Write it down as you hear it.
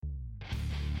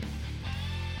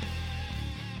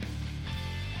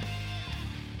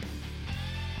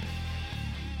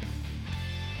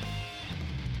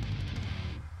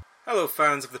Hello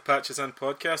fans of the Patches On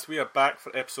podcast, we are back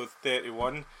for episode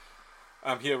 31.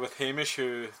 I'm here with Hamish,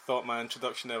 who thought my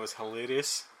introduction there was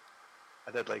hilarious.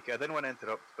 I didn't want to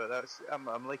interrupt, but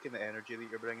I'm liking the energy that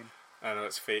you're bringing. I know,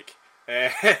 it's fake.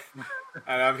 And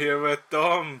I'm here with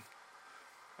Dom.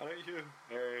 Alright, Hugh.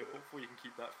 Hopefully you can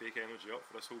keep that fake energy up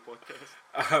for this whole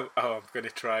podcast. I'm going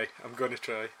to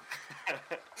try.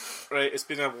 Right, it's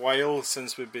been a while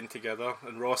since we've been together,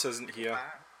 and Ross isn't here.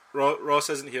 Ross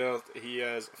isn't here. He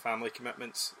has family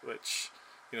commitments, which,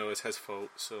 is his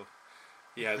fault. So,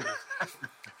 yeah,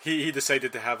 he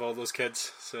decided to have all those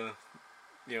kids. So,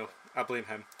 I blame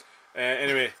him.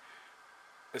 Anyway,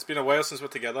 it's been a while since we're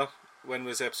together. When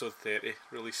was episode 30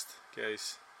 released,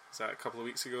 guys? Was that a couple of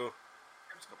weeks ago? It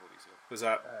was a couple of weeks ago. Was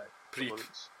that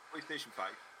PlayStation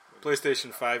 5?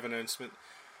 PlayStation 5 announcement.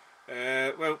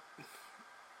 Well,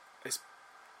 it's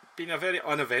been a very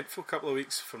uneventful couple of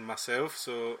weeks for myself,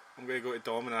 so I'm going to go to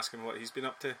Dom and ask him what he's been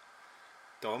up to.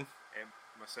 Dom?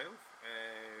 Myself?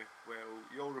 Well,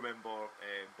 you all remember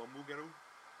Bumble Girl?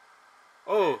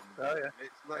 Oh! Yeah.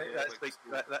 That's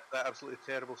that absolutely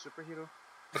terrible superhero.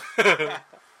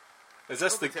 Is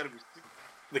this the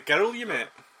girl you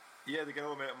met? Yeah, the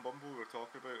girl I met on Bumble we were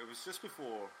talking about. It was just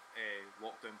before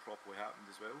lockdown properly happened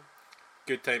as well.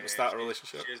 Good time to start a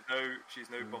relationship. She's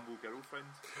now Bumble girlfriend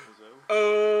as well.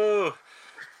 Oh!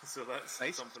 So that's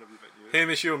nice. Something a wee bit new.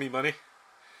 Hamish, you owe me money.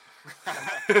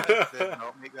 I did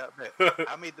not make that bet.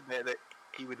 I made the bet that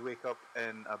he would wake up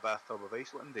in a bathtub of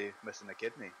ice one day missing a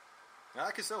kidney.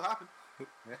 That could still happen.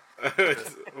 Yeah.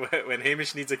 When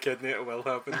Hamish needs a kidney, it will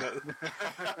happen.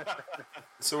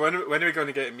 So when are we going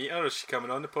to get to meet her? Is she coming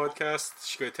on the podcast? Is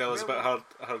she going to tell us about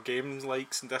her game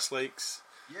likes and dislikes?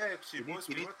 Yeah, she was.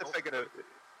 He needs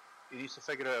to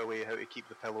figure out a way how to keep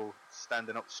the pillow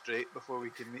standing up straight before we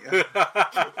can meet her.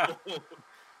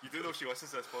 You do know she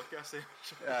listens to this podcast, eh?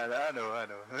 I know.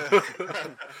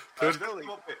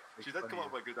 She did come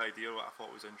up with a good idea, what I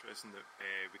thought was interesting, that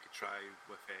we could try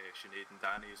with Sinead and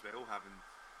Danny as well, having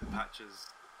the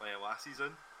Patches lassies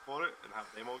in for it, and have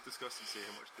them all discuss and say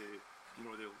how much they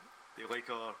like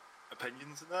our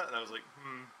opinions and that. And I was like,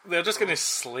 They're just going to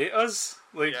slate us?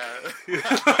 Like,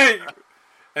 yeah.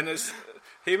 And it's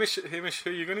Hamish, who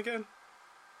are you going to get in?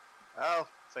 I'll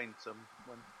find someone.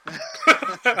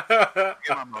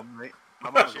 My mum, right?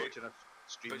 My mum's watching a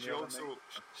stream. But she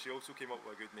also came up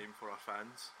with a good name for our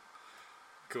fans.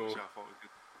 Cool. Which I thought was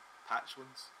good.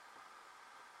 Patchlings?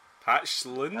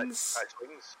 Patchlings.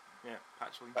 Yeah,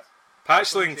 Patchlings.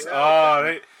 Patchlings. Yeah, Oh,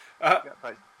 right.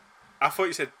 I I thought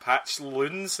you said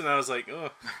patchloons, and I was like,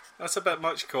 oh, that's a bit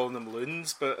much calling them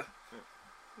loons, but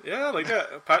yeah, I like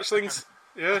it. Patchlings.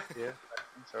 Yeah. Yeah.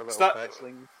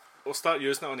 Patchlings. We'll start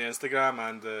using it on the Instagram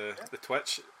and the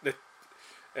Twitch.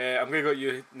 I'm going to go to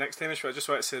you next time, but I just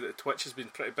want to say that Twitch has been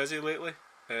pretty busy lately.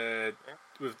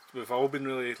 We've all been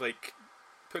really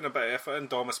putting a bit of effort in,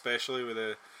 Dom especially, with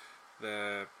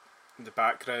the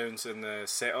backgrounds and the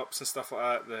setups and stuff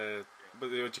like that. What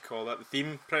do you call that? The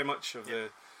theme, pretty much, of the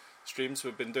streams.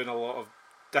 We've been doing a lot of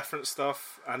different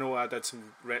stuff. I know I did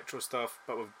some retro stuff,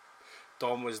 but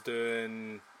Dom was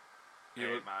doing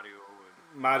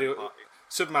Mario.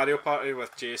 Super Mario Party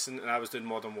with Jason, and I was doing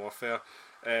Modern Warfare.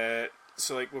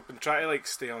 So we've been trying to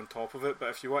stay on top of it. But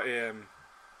if you want to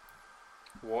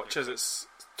watch us, it's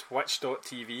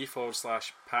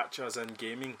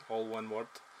twitch.tv/patchersandgaming, all one word.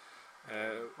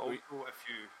 Also, if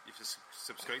you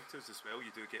subscribe to us as well,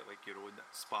 you do get your own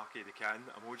Sparky the Can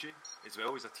emoji as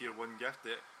well as a tier 1 gift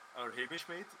that our Hamish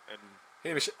made. And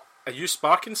Hamish, are you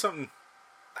sparking something?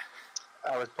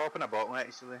 I was popping a bottle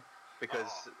actually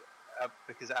because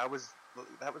I was.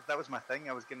 That was my thing.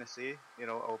 I was going to say,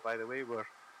 oh, by the way, we're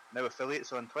now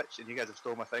affiliates on Twitch, and you guys have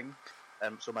stole my thing.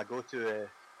 So my go-to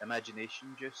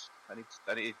imagination juice. I need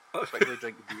to quickly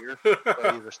drink a beer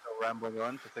while you were still rambling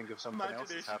on to think of something else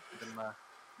that's happened in my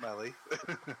life.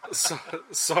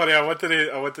 Sorry, I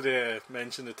wanted to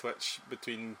mention the Twitch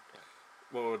between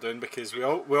what we're doing, because we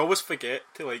always forget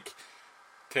to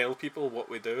tell people what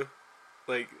we do.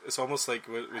 It's almost like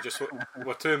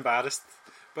we're too embarrassed.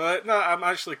 But no, I'm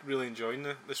actually really enjoying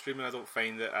the streaming. I don't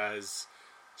find it as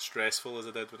stressful as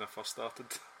I did when I first started.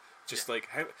 Just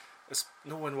how is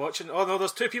no one watching? Oh no,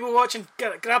 there's 2 people watching.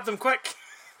 Grab them quick.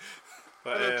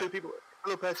 But, hello, 2 people.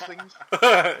 Hello, Patchlings.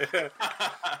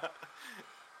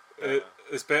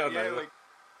 It's better now.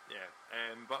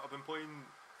 But I've been playing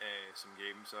some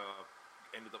games. I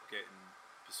ended up getting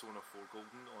Persona 4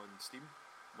 Golden on Steam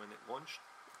when it launched.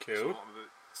 Cool. So I'm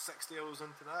about 60 hours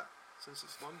into that since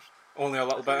it's launched. Only a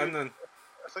little bit in then.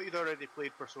 I thought you'd already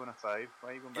played Persona 5. Why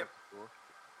are you going back to 4?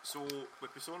 So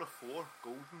with Persona 4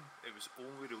 Golden, it was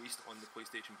only released on the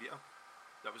PlayStation Vita.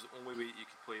 that was the only way you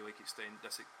could play like this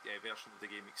version of the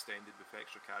game extended with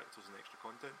extra characters and extra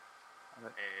content.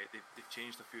 They've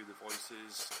changed a few of the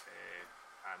voices,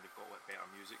 and they've got like better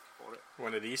music for it.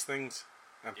 One of these things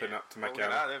I'm putting up to my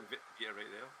camera. camera. Yeah, right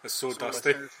there. It's so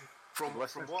dusty. From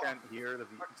what can't hear the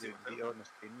Vita on the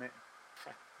screen, mate.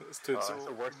 It's too. It's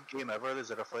the worst game ever. There's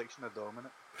a reflection of Dom in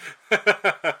it.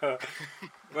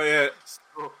 But yeah.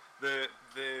 So the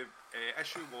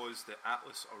issue was that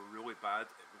Atlus are really bad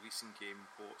at releasing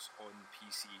game ports on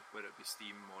PC, whether it be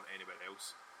Steam or anywhere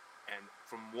else. And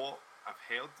from what I've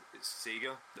heard, it's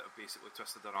Sega that have basically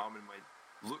twisted their arm and went,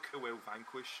 look how well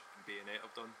Vanquish and Bayonetta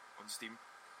have done on Steam.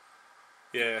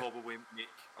 Yeah. They'll probably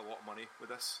make a lot of money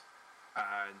with this.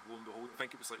 And lo and behold, I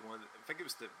think it was like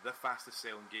the fastest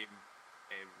selling game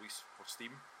release for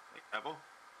Steam like ever,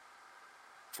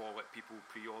 for like people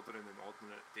pre-ordering and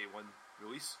ordering it day one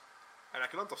release. And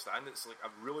I can understand it's like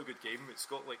a really good game. It's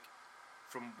got like,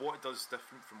 from what it does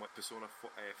different from like Persona 5,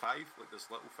 like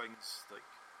there's little things like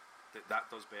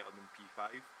that does better than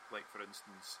P5. Like for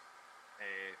instance,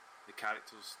 the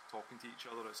characters talking to each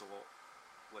other is a lot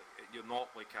like, you're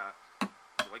not like a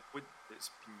Liquid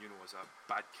that's been, as a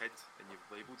bad kid and you're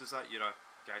labelled as that. You're a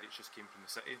guy that just came from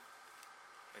the city,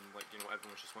 and like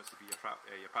everyone just wants to be your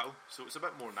pal. So it's a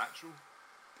bit more natural.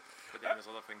 But then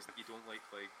there's other things that you don't like.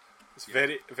 It's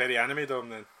very very anime Dom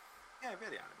then. Yeah,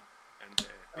 very anime. And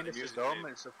I mean, it's just Dom.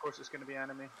 Of course, it's going to be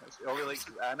anime. All we like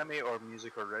is anime or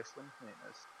music or wrestling. Mate,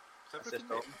 that's just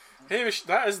Dom. Hey,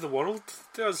 that is the world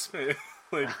to us, mate.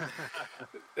 Like,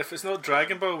 if it's not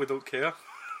Dragon Ball, we don't care.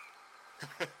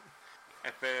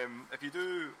 If you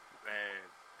do,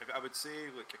 I would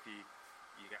say, like, if you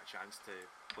get a chance to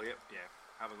play it, yeah,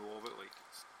 have a go of it. Like,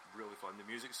 it's really fun. The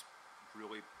music's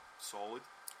really solid.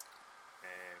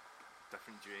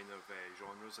 Different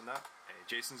genres and that.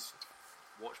 Jason's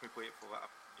watched me play it for like,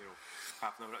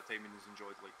 half an hour at a time, and he's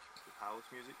enjoyed like the Palace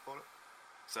music for it.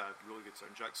 It's a really good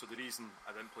soundtrack. So the reason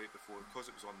I didn't play it before, because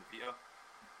it was on the Vita,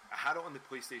 I had it on the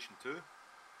PlayStation 2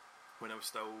 when I was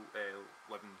still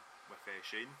living with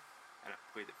Shane. And I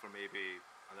played it for maybe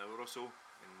an hour or so,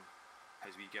 and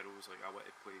his wee girl was like, I want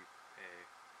to play,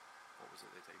 what was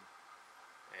it at the time?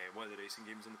 One of the racing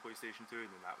games on the PlayStation 2, and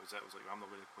then that was it. I was like, I'm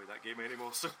not going to play that game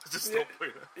anymore, so I just stopped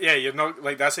playing it. Yeah, you're not,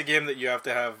 like, that's a game that you have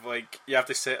to have, like, you have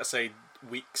to set aside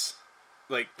weeks.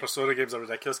 Like, Persona games are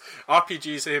ridiculous.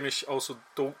 RPGs, Hamish, also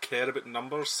don't care about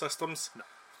numbers systems. No.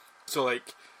 So,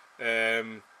 like,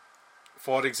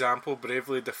 for example,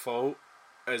 Bravely Default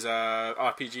is a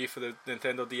RPG for the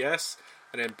Nintendo DS,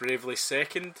 and then Bravely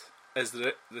Second is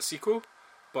the sequel,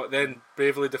 but then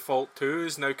Bravely Default 2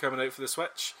 is now coming out for the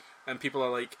Switch, and people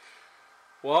are like,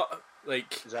 what?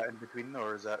 Like, is that in between,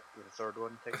 or is that the third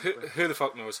one technically? Who the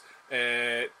fuck knows?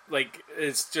 Like,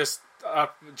 it's just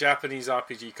Japanese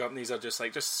RPG companies are just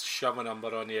like, just shove a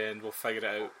number on you and we'll figure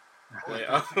it out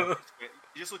later.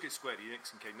 You just look at Square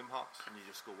Enix and Kingdom Hearts and you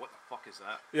just go, what the fuck is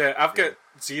that? Yeah, I've got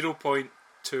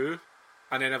 0.2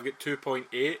 and then I've got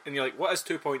 2.8, and you're like, what is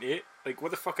 2.8? Like,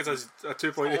 what the fuck is a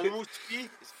 2.8?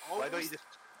 Why don't you just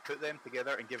put them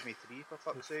together and give me 3, for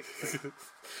fuck's sake?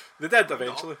 They did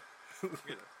eventually.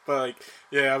 But, like,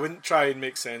 yeah, I wouldn't try and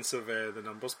make sense of the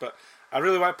numbers, but I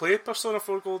really want to play Persona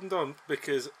 4 Golden Dawn,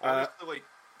 because when I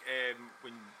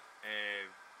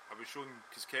was showing,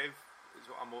 because Kev,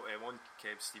 I'm on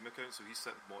Kev's Steam account, so he's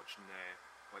sitting watching,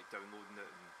 like, downloading it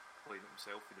and playing it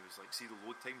himself, and he was like, see, the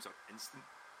load times are instant.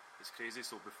 It's crazy.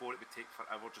 So before it would take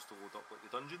forever just to load up like the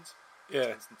dungeons,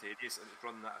 yeah, it's instantaneous, and it's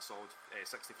running at a solid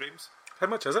 60 frames. How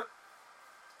much is it?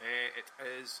 It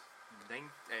is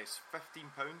it's £15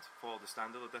 for the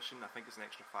standard edition. I think it's an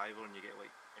extra €5, and you get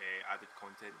like added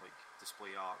content like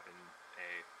display art and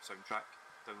soundtrack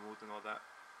download and all that.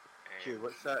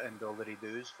 What's that in dollary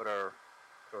dues for our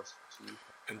cross sea?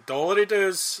 In dollary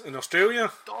dues in Australia?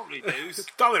 Dollary dues.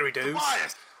 Dollary dues.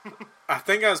 I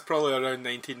think that's probably around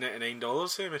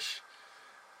 $19.99, Hamish.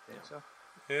 Yeah, so.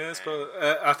 Yeah, it's probably.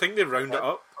 I think they round it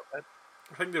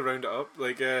up.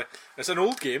 Like, it's an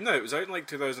old game now. It was out in like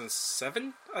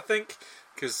 2007, I think,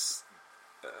 because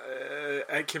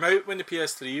it came out when the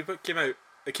PS3 came out.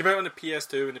 It came out on the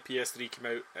PS2 when the PS3 came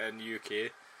out in the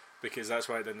UK, because that's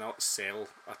why it did not sell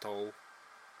at all.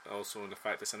 Also, in the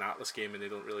fact it's an Atlus game and they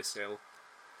don't really sell.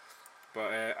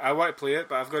 But I want to play it,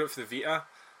 but I've got it for the Vita.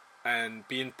 And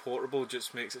being portable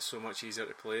just makes it so much easier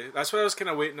to play. That's why I was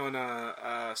kind of waiting on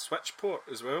a Switch port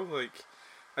as well. Like,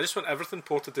 I just want everything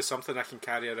ported to something I can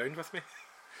carry around with me.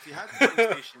 If you had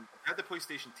the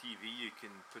PlayStation TV, you can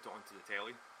put it onto the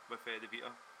telly with the Vita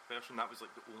version. That was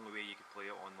like the only way you could play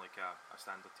it on like a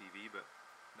standard TV. But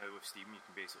now with Steam, you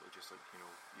can basically just like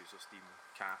use your Steam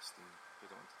cast and put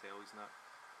it onto tellies and that.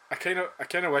 I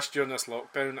kind of wish during this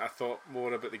lockdown I thought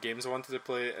more about the games I wanted to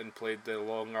play and played the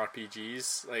long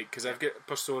RPGs. Like, because I've got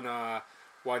Persona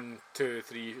 1, 2,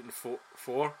 3, and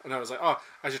 4, and I was like, oh,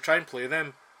 I should try and play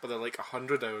them, but they're like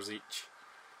 100 hours each.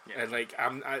 Yeah. And like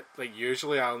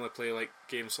usually I only play like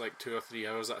games for like 2 or 3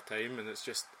 hours at a time, and it's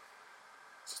just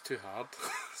too hard.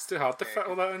 It's too hard to fit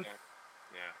all that in.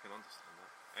 Yeah, I can understand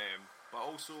that. But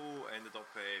also ended up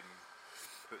I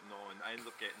ended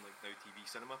up getting like Now TV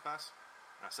Cinema Pass.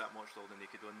 I sat and watched all the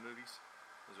Naked Gun movies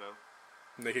as well.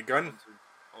 Naked Gun?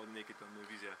 All the Naked Gun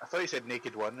movies, yeah. I thought you said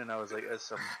Naked One, and I was like, there's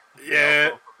some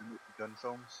yeah. Naked Gun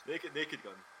films. Naked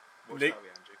Gun. Watch that with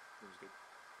Andrew. It was good.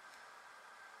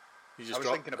 I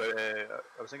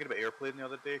was thinking about Airplane the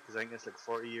other day because I think it's like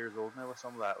 40 years old now or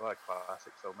something like that. What a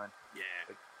classic film, man. Yeah.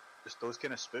 Like, just those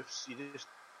kind of spoofs,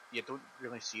 you don't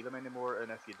really see them anymore,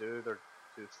 and if you do, they're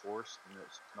too forced, and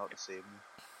it's not the same.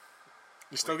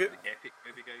 You still like get the epic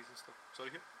movie guys and stuff.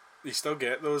 Sorry, who? You still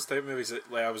get those type of movies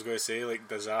that, like I was going to say, like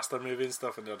disaster movies and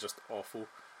stuff, and they're just awful.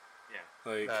 Yeah.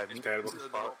 Like terrible. Stuff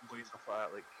like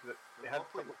that. Like they had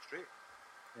play it straight.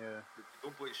 Yeah. They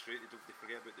don't play it straight. They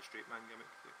forget about the straight man gimmick.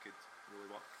 That could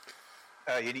really work.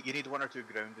 You need one or two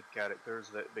grounded characters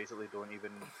that basically don't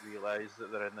even realise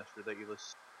that they're in this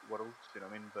ridiculous world. You know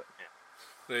what I mean? But yeah.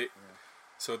 Right. Yeah.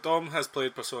 So Dom has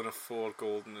played Persona 4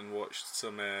 Golden and watched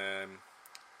some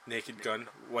Naked Gun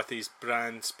with his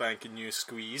brand spanking new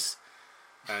squeeze.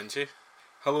 Angie,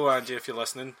 hello Angie, if you're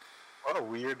listening. What a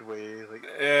weird way. Like,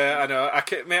 yeah, I know.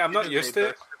 Mate, I'm not used to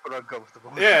it. Super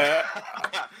uncomfortable. Yeah.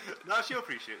 No, she'll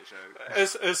appreciate the show.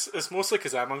 It's mostly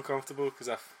because I'm uncomfortable because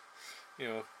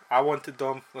I wanted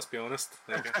Dom. Let's be honest.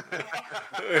 No,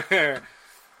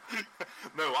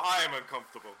 I am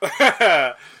uncomfortable.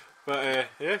 But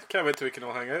yeah, can't wait till we can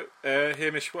all hang out.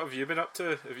 Hamish, what have you been up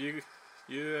to? Have you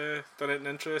done anything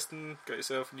interesting? Got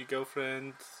yourself a new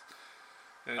girlfriend?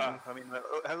 I mean,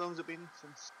 how long's it been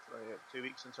since? 2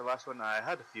 weeks since our last one. I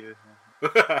had a few.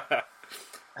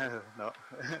 No.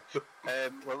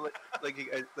 Well, like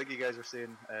you guys were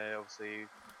saying, obviously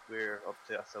we're up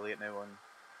to affiliate now on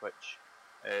Twitch.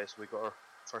 So we got our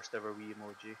first ever wee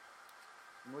emoji.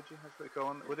 Emoji, that's what they call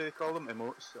them. What do they call them?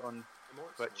 Emotes on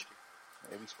Twitch.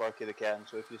 We Sparky the Can.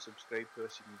 So if you subscribe to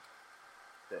us, you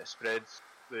can spread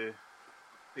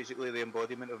basically the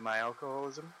embodiment of my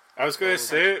alcoholism. I was going to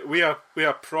say we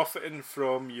are profiting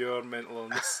from your mental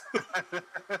illness. If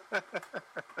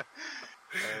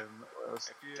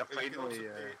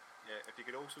you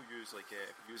could also use if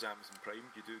you use Amazon Prime,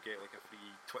 you do get like a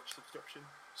free Twitch subscription.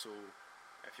 So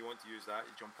if you want to use that,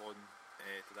 you jump on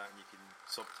to that and you can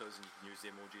sub to us and you can use the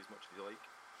emoji as much as you like.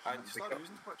 And you start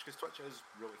using Twitch because Twitch is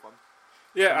really fun.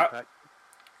 Yeah,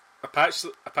 a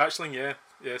patchling, yeah.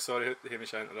 Sorry,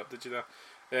 Hamish, I interrupted you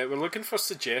there. We're looking for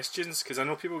suggestions because I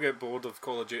know people get bored of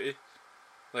Call of Duty,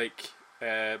 but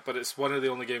it's one of the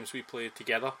only games we play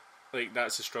together. Like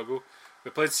that's a struggle.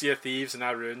 We played Sea of Thieves and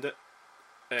I ruined it.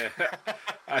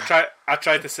 I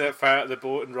tried to set fire to the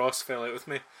boat and Ross fell out with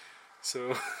me.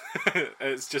 So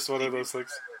it's just one of those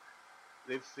things.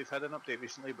 They've had an update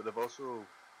recently, but they've also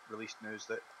released news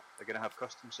that they're going to have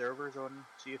custom servers on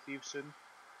Sea of Thieves soon.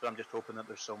 So I'm just hoping that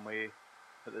there's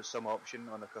some option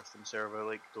on a custom server,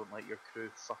 like don't let your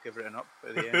crew fuck everything up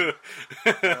at the end.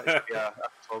 That should be a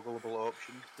toggleable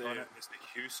option on it. It's the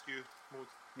Q mode.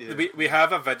 Yeah. We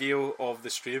have a video of the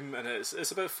stream and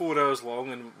it's about 4 hours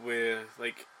long, and we're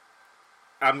like,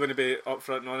 I'm going to be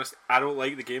upfront and honest, I don't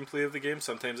like the gameplay of the game.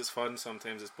 Sometimes it's fun,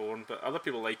 sometimes it's boring, but other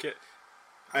people like it.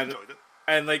 I enjoyed it.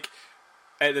 And like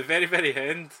at the very, very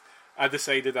end, I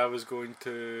decided I was going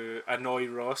to annoy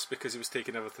Ross because he was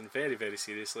taking everything very, very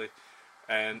seriously.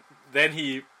 And then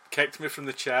he kicked me from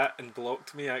the chat and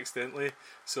blocked me accidentally.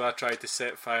 So I tried to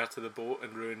set fire to the boat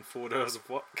and ruin 4 hours of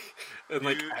work. And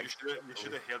you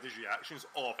should have heard his reactions.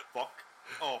 Oh fuck!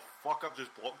 I've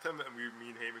just blocked him, and me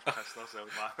and Hamish pissed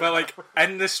ourselves laughing. But like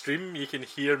in the stream, you can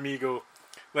hear me go.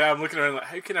 Like I'm looking around, like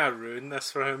how can I ruin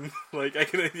this for him? Like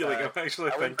I'm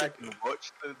actually I went thinking. back and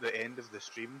watched the end of the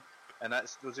stream, and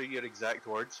those are your exact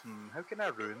words. How can I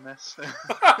ruin this?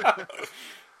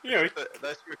 Yeah,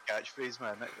 that's your catchphrase,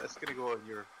 man. That's gonna go on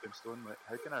your tombstone. Like,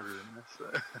 how can I ruin this?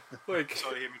 Like,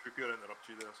 sorry, Hamish, we could interrupt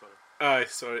you there. Sorry. Aye,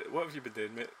 sorry. What have you been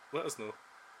doing, mate? Let us know.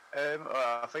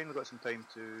 I finally got some time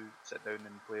to sit down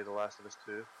and play The Last of Us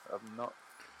 2. I'm not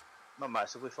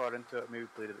massively far into it. Maybe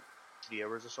played about 3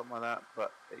 hours or something like that.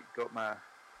 But it got my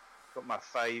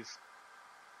 5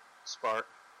 spark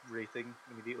rating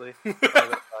immediately. 5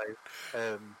 out of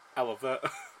 5. I love that.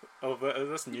 I love that.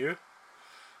 That's new.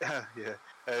 Yeah.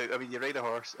 I mean, you ride a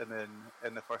horse, and then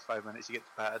in the first 5 minutes, you get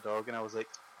to pat a dog, and I was like,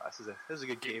 "This is a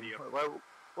good game. What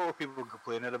were people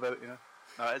complaining about?" You know.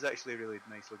 No, it's actually a really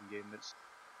nice looking game.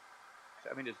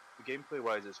 I mean, the gameplay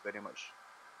wise, it's very much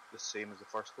the same as the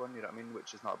first one. You know what I mean?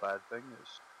 Which is not a bad thing.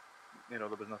 There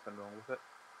was nothing wrong with it.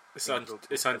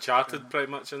 It's Uncharted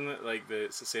pretty much, isn't it? Like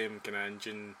it's the same kind of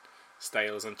engine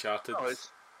style as Uncharted. No,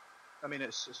 it's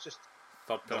just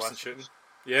third person shooting.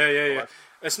 Yeah.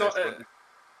 It's not. Best one.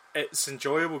 It's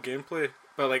enjoyable gameplay,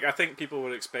 but like I think people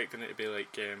were expecting it to be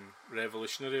like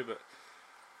revolutionary, but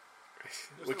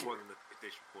There's no one in the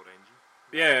PlayStation 4 engine.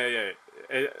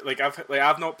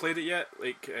 I've not played it yet.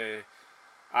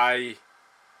 I'm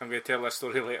going to tell a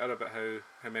story later about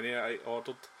how many I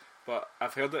ordered, but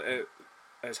I've heard that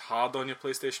it's hard on your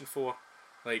PlayStation 4.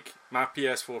 Like my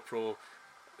PS4 Pro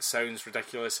sounds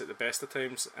ridiculous at the best of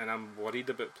times, and I'm worried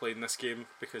about playing this game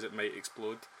because it might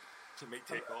explode. It might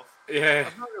take off. Yeah,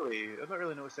 I've not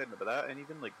really noticed anything about that, and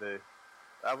even like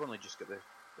I've only just got the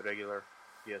regular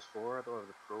PS4. I don't have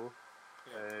the Pro.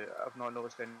 Yeah. I've not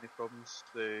noticed any problems.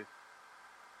 The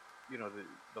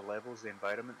levels, the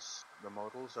environments, the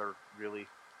models are really,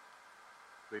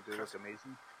 they do look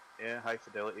amazing. Yeah, high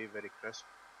fidelity, very crisp.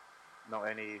 Not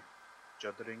any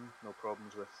juddering, no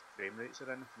problems with frame rates or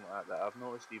anything like that I've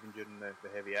noticed, even during the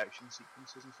heavy action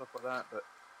sequences and stuff like that. But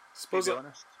to be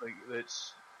honest, like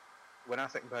it's when I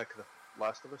think back to The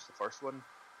Last of Us, the first one,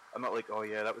 I'm not like, oh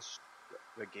yeah,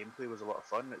 the gameplay was a lot of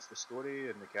fun. It's the story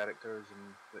and the characters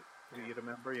and who you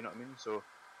remember, you know what I mean? So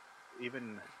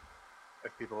even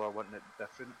if people are wanting it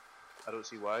different, I don't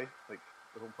see why. Like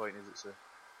the whole point is it's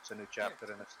a new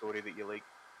chapter in a story that you like,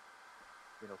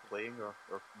 playing or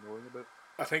knowing about.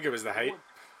 I think it was the hype.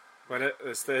 When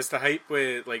it's the hype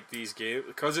with like these games,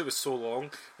 because it was so long.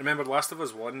 Remember, Last of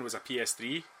Us 1 was a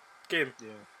PS3 game.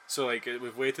 Yeah. So like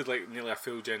we've waited like nearly a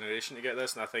full generation to get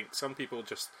this, and I think some people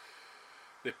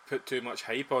they put too much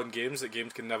hype on games that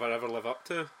games can never ever live up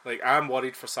to. Like I'm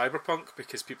worried for Cyberpunk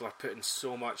because people are putting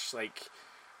so much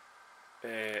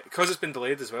because it's been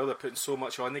delayed as well. They're putting so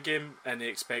much on the game and they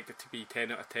expect it to be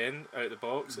 10 out of 10 out of the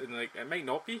box, and like it might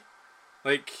not be.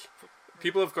 Like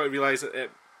people have got to realise that it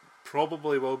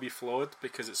probably will be flawed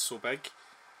because it's so big.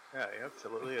 Yeah,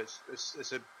 absolutely.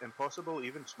 It's impossible.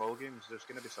 Even small games, there's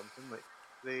going to be something. Like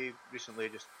they recently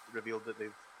just revealed that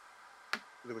there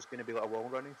was going to be like a wall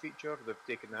running feature. They've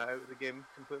taken that out of the game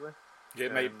completely. Yeah,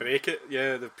 it might break it.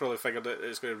 Yeah, they've probably figured that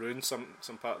it's going to ruin some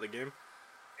part of the game.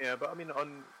 Yeah, but I mean,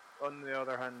 on the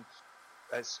other hand,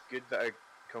 it's good that a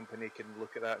company can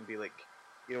look at that and be like,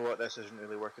 you know what, this isn't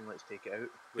really working. Let's take it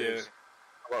out. Whereas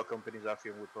a lot of companies, I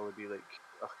feel, would probably be like,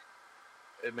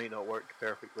 it might not work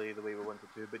perfectly the way we wanted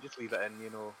to, but just leave it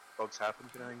in. Bugs happen,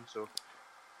 kind of thing. So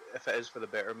if it is for the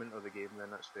betterment of the game,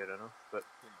 then that's fair enough. But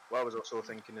what I was also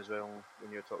thinking as well,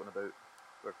 when you were talking about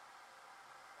we're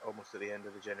almost at the end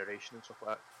of the generation and stuff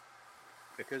like that,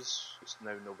 because it's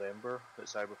now November that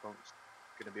Cyberpunk's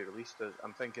going to be released,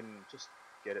 I'm thinking just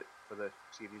get it for the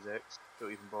Series X.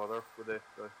 Don't even bother with the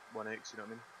One X, you know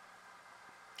what I mean?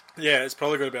 Yeah, it's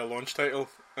probably going to be a launch title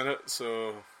in it,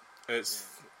 so it's...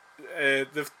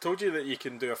 they've told you that you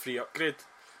can do a free upgrade.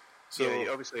 So yeah,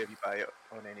 obviously if you buy it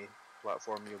on any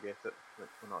platform, you'll get it. Well,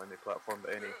 not any platform,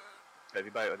 but if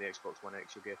you buy it on the Xbox One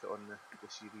X, you'll get it on the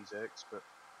Series X. But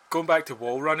going back to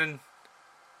wall running,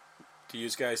 do you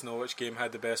guys know which game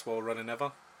had the best wall running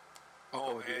ever?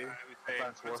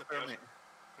 Advanced Warfare, mate.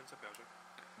 Prince of Persia.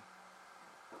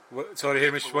 What, sorry,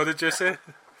 Hamish, what did you say?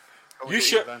 You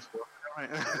should.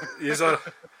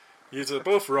 You're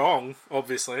both wrong.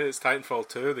 Obviously, it's Titanfall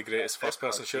 2, the greatest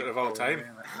first-person shooter of all time.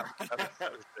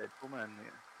 That was dreadful, man.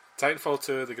 Titanfall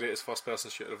 2, the greatest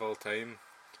first-person shooter of all time.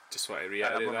 Just want to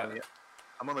reiterate that.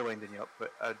 I'm only winding you up,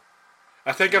 but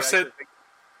I think I've said.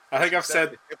 It's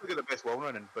definitely the best wall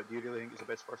running, but do you really think it's the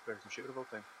best first-person shooter of all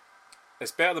time?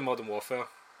 It's better than Modern Warfare.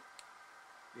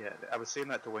 Yeah, I was saying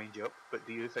that to wind you up, but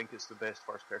do you think it's the best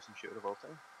first-person shooter of all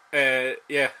time?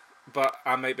 Yeah, but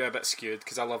I might be a bit skewed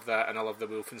because I love that and I love the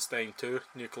Wolfenstein 2,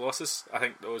 New Colossus. I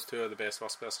think those two are the best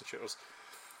first-person shooters.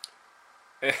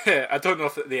 I don't know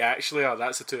if they actually are.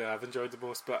 That's the two I've enjoyed the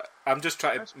most, but I'm just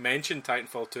trying to mention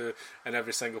Titanfall 2 in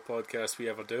every single podcast we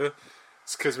ever do.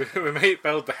 It's because we might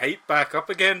build the hype back up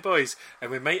again, boys, and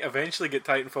we might eventually get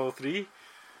Titanfall 3.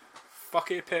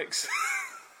 Fuck Apex.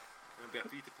 It'll be a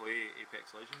free-to-play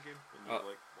Apex Legend game, and you're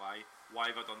like, why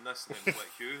have I done this? And then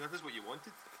like, Hugh, that is what you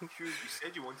wanted. Hugh, you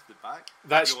said you wanted it back.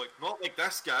 You're like, not like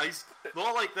this, guys.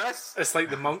 Not like this. It's like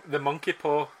the monkey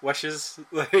paw wishes.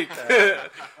 Like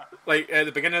at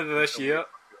the beginning of this year,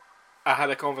 I had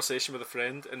a conversation with a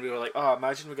friend, and we were like, "Oh,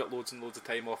 imagine we got loads and loads of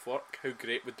time off work. How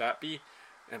great would that be?"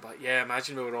 And I'm like, "Yeah,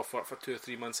 imagine we were off work for 2 or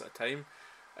 3 months at a time."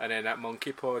 And then that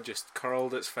monkey paw just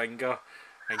curled its finger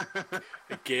and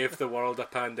it gave the world a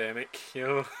pandemic.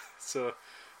 So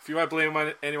If you want to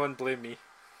blame anyone, blame me.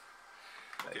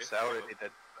 Nice, I already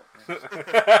did.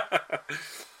 But,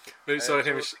 Right, sorry,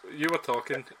 Hamish. You were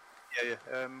talking. yeah.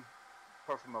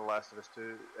 Apart from The Last of Us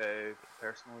 2,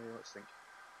 personally, let's think.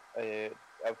 I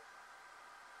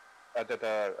did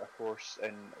a course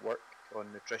in work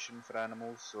on nutrition for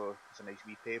animals, so it's a nice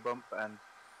wee pay bump. And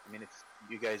I mean, if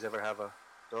you guys ever have a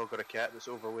dog or a cat that's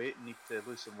overweight and need to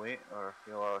lose some weight, or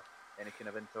any kind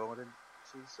of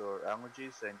intolerances or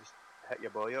allergies, then just hit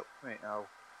your boy up, mate. I'll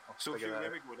So figure Hugh, that let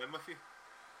out. me go in with you.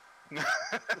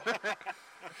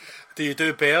 Do you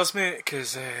do bears, mate?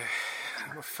 Because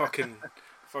I'm a fucking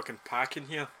packing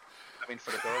here. I mean,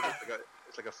 for a dog,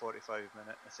 it's like a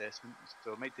 45-minute assessment,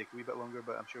 so it might take a wee bit longer,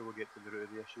 but I'm sure we'll get to the root of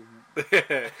the issue.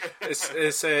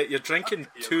 It's you're drinking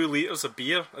 2 litres of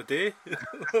beer a day.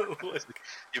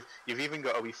 You've even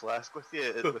got a wee flask with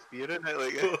you with beer in it,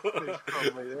 like it's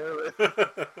probably there. Like.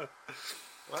 Well,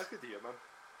 that's good to hear, man.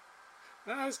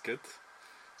 That's good.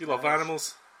 You love Nice.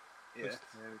 animals. Yeah, we do.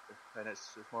 And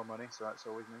it's more money, so that's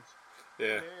always nice.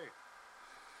 Yeah. Hey.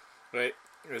 Right.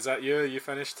 Is that you? Are you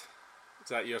finished? Is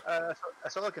that your?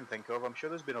 That's all I can think of. I'm sure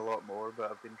there's been a lot more,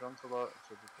 but I've been drunk a lot,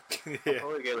 so I'll Yeah.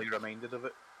 probably get reminded of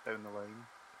it down the line,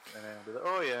 and then I'll be like,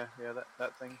 oh yeah,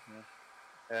 that thing.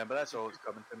 Yeah. But that's all that's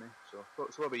coming to me. So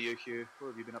what about you, Hugh? What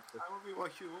have you been up to?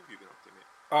 What have you been up to, mate?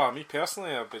 Oh, me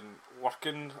personally, I've been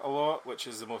working a lot, which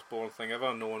is the most boring thing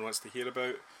ever. No one wants to hear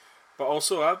about. But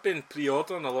also, I've been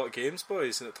pre-ordering a lot of games,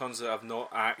 boys, and it turns out I've not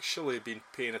actually been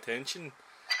paying attention.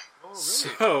 Oh,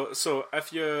 really? So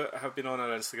if you have been on our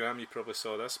Instagram, you probably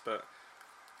saw this, but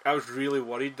I was really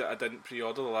worried that I didn't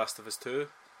pre-order The Last of Us 2.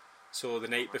 So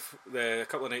a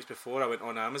couple of nights before, I went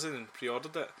on Amazon and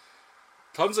pre-ordered it.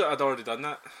 Turns out I'd already done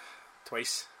that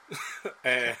twice.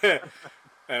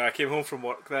 And I came home from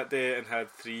work that day and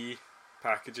had 3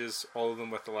 packages, all of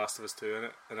them with The Last of Us 2 in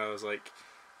it, and I was like,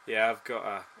 yeah, I've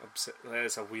got that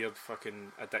is a weird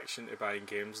fucking addiction to buying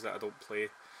games that I don't play.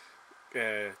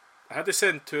 I had to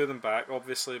send 2 of them back,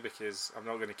 obviously, because I'm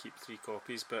not going to keep 3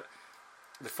 copies, but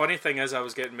the funny thing is I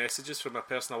was getting messages from a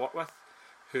person I work with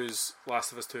whose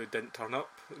Last of Us 2 didn't turn up,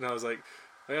 and I was like,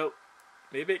 well,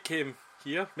 maybe it came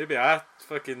here, maybe I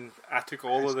took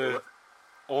all of the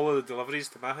deliveries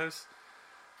to my house.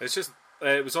 It's just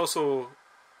it was also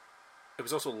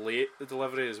late, the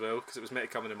delivery as well, because it was meant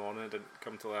to come in the morning. It didn't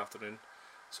come till the afternoon,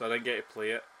 so I didn't get to play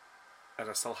it, and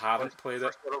I still haven't played it.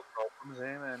 First world problems,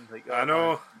 man. Like, I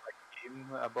know. My game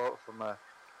that I bought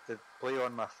to play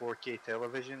on my 4K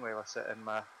television while I sit in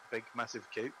my big massive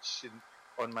couch and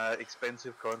on my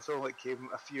expensive console. It came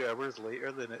a few hours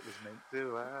later than it was meant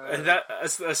to. And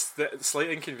that's the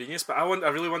slight inconvenience, but I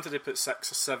really wanted to put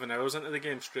 6 or 7 hours into the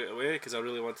game straight away because I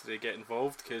really wanted to get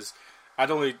involved, because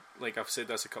I'd only, like I've said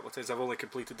this a couple of times, I've only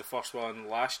completed the first one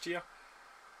last year.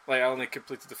 Like, I only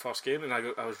completed the first game and I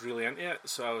was really into it,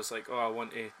 so I was like, oh, I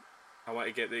want to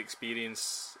get the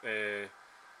experience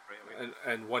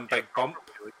and one big bump.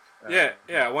 I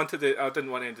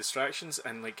didn't want any distractions,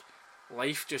 and like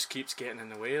life just keeps getting in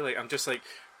the way. Like, I'm just like,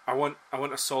 I want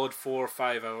a solid 4 or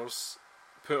 5 hours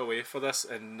put away for this,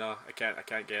 and no, I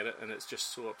can't get it, and it's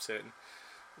just so upsetting.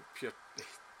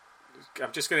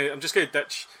 I'm just gonna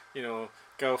ditch,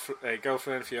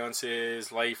 girlfriend,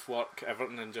 fiancés, life, work,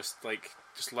 everything, and just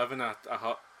live in a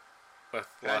hut with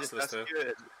Last of Us 2.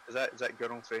 Is that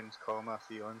girlfriends, comma,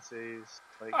 fiancés?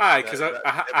 Like, aye, because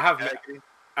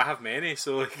I have many,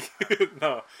 so like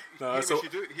no. Hamish, So you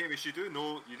do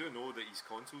know that his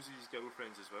consoles are his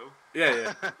girlfriends as well.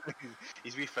 yeah.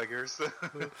 He's wee figures.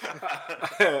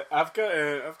 I've got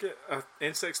a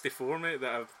N64, mate,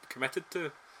 that I've committed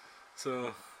to.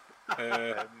 So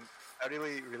I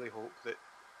really, really hope that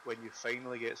when you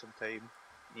finally get some time,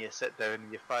 you sit down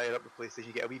and you fire up the PlayStation,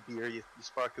 you get a wee beer, you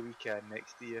spark a wee can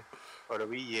next to you, or a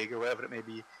wee Jaeger, whatever it may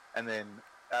be, and then,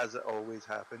 as it always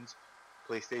happens,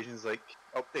 PlayStation's like,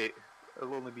 update,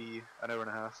 it'll only be an hour and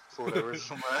a half, 4 hours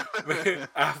from that.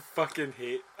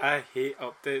 I hate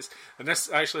updates, and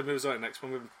this actually moves on to the next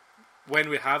one. When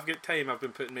we have got time, I've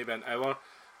been putting maybe an hour,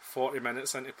 40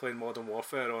 minutes into playing Modern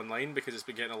Warfare online because it's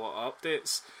been getting a lot of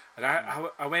updates, and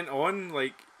I went on,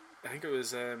 like, I think it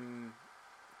was 2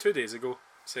 days ago,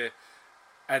 say,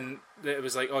 and it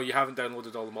was like, oh, you haven't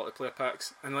downloaded all the multiplayer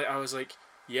packs, and like I was like,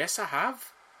 yes, I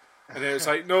have, and it was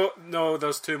like, no,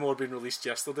 there's 2 more being released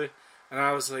yesterday, and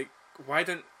I was like, why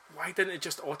didn't it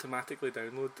just automatically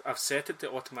download? I've set it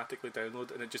to automatically download,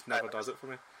 and it just never does it for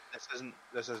me. This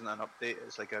isn't an update.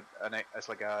 It's like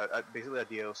basically a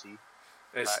DLC.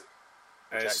 It's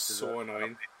so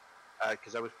annoying.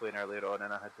 Because I was playing earlier on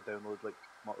and I had to download like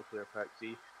multiplayer pack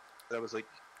 3. But I was like,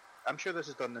 I'm sure this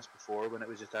has done this before when it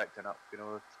was just acting up.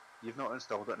 you've not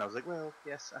installed it, and I was like, well,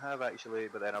 yes, I have actually,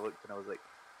 but then I looked and I was like,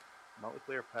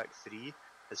 Multiplayer Pack 3?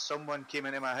 Has someone came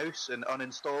into my house and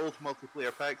uninstalled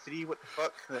Multiplayer Pack 3? What the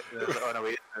fuck? And I was like, oh no,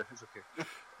 wait, it's okay.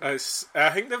 I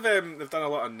think they've done a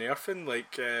lot of nerfing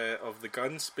of the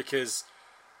guns, because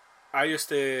I used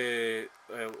to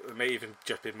it might even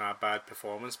just be my bad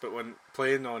performance, but when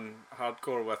playing on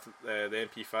hardcore with the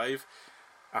MP5,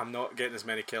 I'm not getting as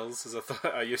many kills as I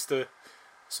thought I used to.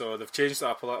 So they've changed it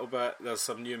up a little bit. There's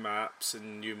some new maps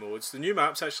and new modes. The new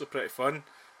map's actually pretty fun.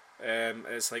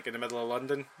 It's like in the middle of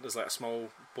London. There's like a small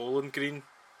bowling green.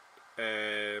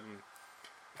 I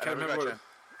can't remember what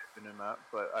the new map,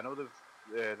 but I know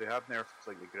they have nerfed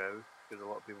like the Grow, because a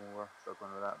lot of people were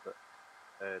struggling with that. But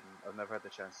I've never had the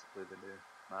chance to play the new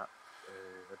map.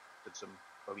 I did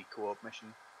a wee co-op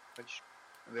mission, which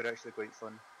they're actually quite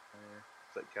fun.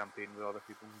 It's like campaign with other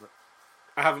people, but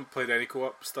I haven't played any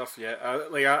co-op stuff yet.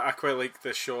 I quite like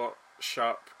the short,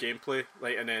 sharp gameplay,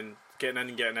 and then getting in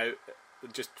and getting out,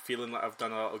 just feeling like I've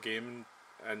done a little game,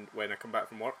 and when I come back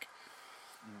from work.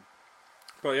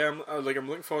 But yeah, I'm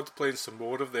looking forward to playing some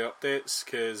more of the updates,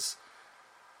 because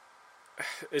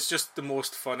it's just the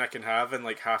most fun I can have in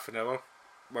like half an hour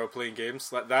while playing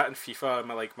games. Like that and FIFA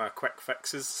are my quick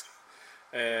fixes.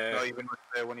 Not even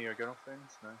with one of your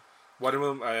girlfriends, no. One of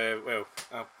them,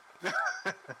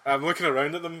 I'm looking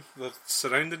around at them. They're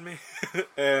surrounding me.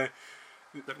 They're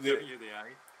giving you the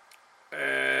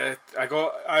eye. I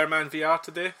got Iron Man VR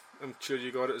today. I'm sure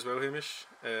you got it as well, Hamish.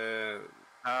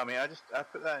 I mean, I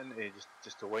put that in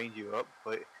just to wind you up.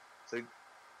 But so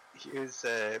he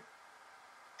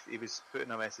was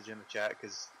putting a message in the chat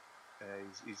because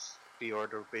his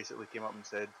pre-order basically came up and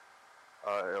said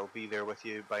it'll be there with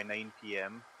you by 9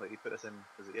 p.m. Like he put us in,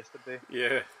 was it yesterday?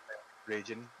 Yeah.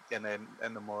 Raging, and then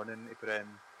in the morning he put in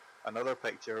another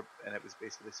picture, and it was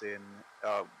basically saying,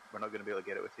 we're not going to be able to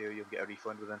get it with you, you'll get a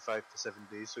refund within 5 to 7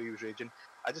 days. So he was raging.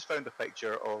 I just found a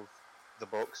picture of the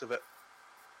box of it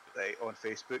on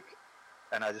Facebook,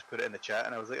 and I just put it in the chat,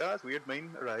 and I was like, oh, that's weird,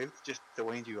 mine arrived, just to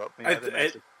wind you up.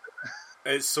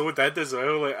 It so did as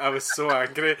well. Like I was so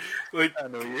angry. Like I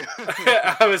know you.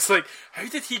 I was like, how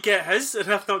did he get his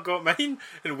and I've not got mine?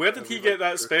 And where did he get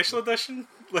that special edition?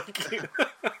 Like,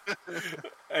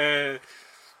 I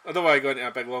don't know why I got into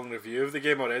a big long review of the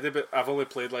game already, but I've only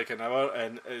played like an hour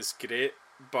and it's great.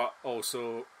 But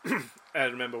also, I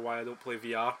remember why I don't play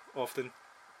VR often.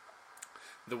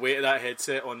 The weight of that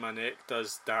headset on my neck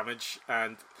does damage,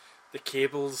 and the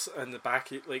cables and the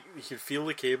back, like you can feel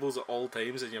the cables at all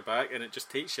times in your back, and it just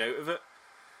takes you out of it.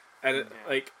 And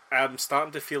I'm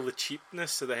starting to feel the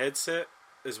cheapness of the headset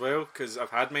as well, because I've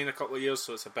had mine a couple of years,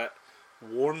 so it's a bit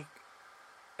worn.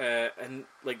 And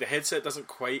like the headset doesn't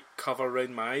quite cover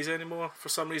around my eyes anymore for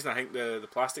some reason. I think the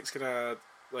plastic's kind of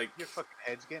like your fucking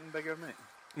head's getting bigger, mate.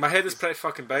 My head is pretty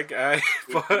fucking big, aye.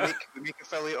 We make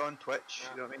affiliate on Twitch.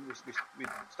 You know what I mean? We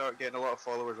start getting a lot of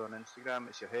followers on Instagram.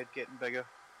 It's your head getting bigger.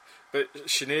 But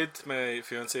Sinead, my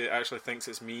fiance, actually thinks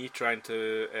it's me trying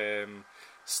to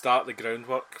start the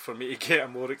groundwork for me to get a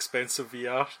more expensive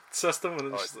VR system. And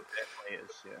it definitely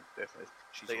is, yeah, definitely.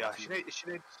 She's like,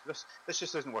 Sinead, this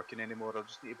just isn't working anymore. I'll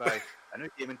just need to buy a new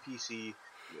gaming PC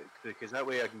because that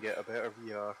way I can get a better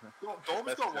VR.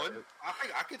 Dom's got one. I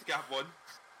think I could get one.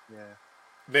 Yeah.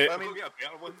 Mate, I mean, get a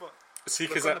better one, but. See,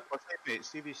 because mate,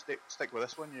 see if you stick with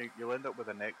this one, you'll end up with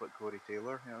a neck like Corey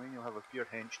Taylor. You know what I mean? You'll have a pure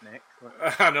hench neck.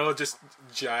 I know, just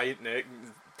giant neck,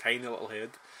 tiny little head.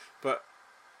 But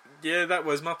yeah, that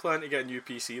was my plan, to get a new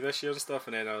PC this year and stuff.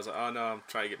 And then I was like, oh no, I'm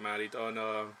trying to get married. Oh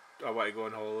no, I want to go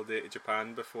on holiday to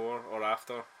Japan before or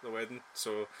after the wedding.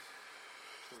 So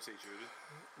don't say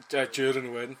during. During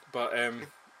the wedding, but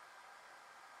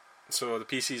so the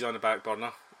PC's on the back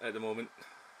burner at the moment.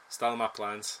 Still in my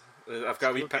plans. I've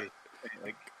got a wee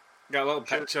got a little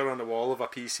picture on the wall of a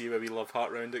PC with a wee love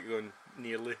heart round it going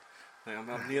nearly. Like,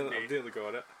 I've nearly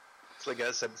got it. It's like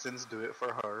a Simpsons do it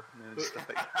for her and then stuff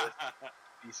like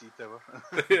PC tower.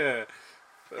 Yeah.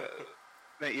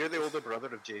 Mate, you're the older brother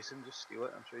of Jason, just steal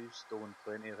it. I'm sure you've stolen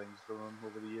plenty of things from him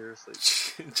over the years.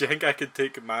 Like, do you think I could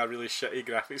take my really shitty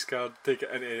graphics card, take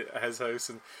it into his house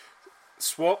and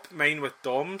swap mine with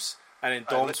Dom's and then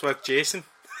Dom's with Jason?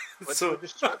 So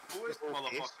just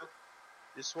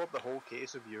swap the whole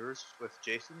case of yours with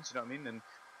Jason's, you know what I mean? And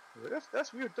like,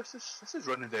 that's weird. This is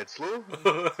running dead slow.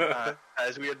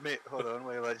 That's weird, mate. Hold on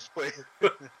while I just play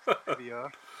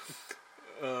VR.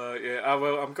 Yeah,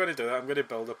 well, I'm going to do that. I'm going to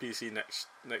build a PC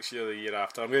next year, or the year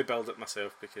after. I'm going to build it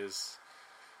myself because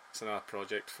it's another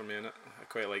project for me, innit? I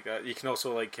quite like that. You can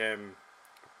also like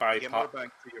buy get more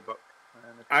bang for your buck.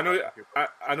 I know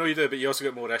you do, but you also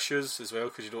get more issues as well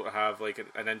because you don't have like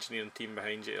an engineering team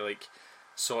behind you to like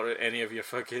sort out any of your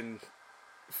fucking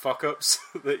fuck ups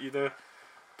that you do.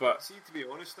 But see, to be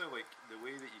honest now, like the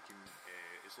way that you can,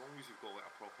 as long as you've got like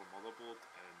a proper motherboard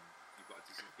and you've got a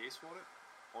decent case for it,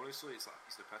 honestly, it's like a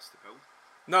piece of piss to build.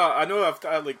 no, I know I've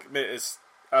got the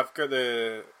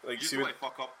like. You just don't want to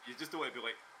fuck up. You just don't want to be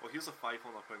like, well, here's a £500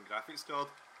 graphics card.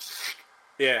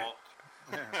 Yeah. Oh.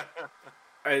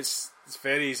 It's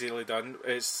very easily done.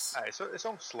 It's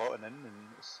all slotting in, and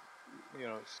it's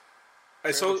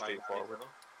it's all straightforward.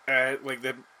 like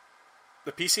the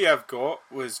PC I've got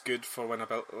was good for when I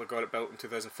got it built in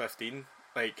 2015.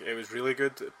 Like it was really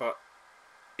good, but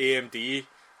AMD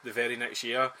the very next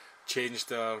year changed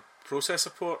their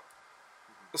processor port.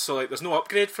 So like, there's no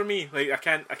upgrade for me. Like I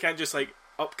can't just like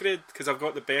upgrade because I've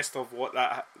got the best of what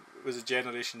that was a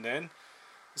generation then.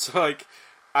 So like,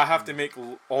 I have to make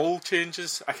all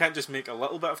changes. I can't just make a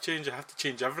little bit of change. I have to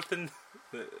change everything.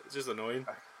 It's just annoying.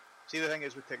 See, the thing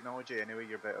is with technology, anyway,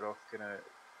 you're better off kind of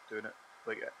doing it.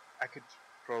 Like I could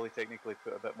probably technically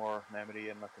put a bit more memory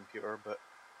in my computer, but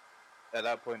at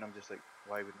that point, I'm just like,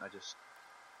 why wouldn't I just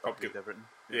upgrade everything?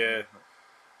 Yeah.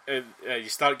 You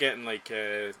start getting like.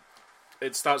 It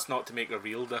starts not to make a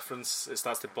real difference. It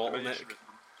starts to bottleneck.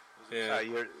 Yeah,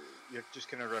 you're just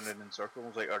kind of running in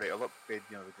circles. Like, all right, I'll upgrade,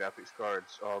 the graphics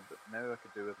cards. Oh, but now I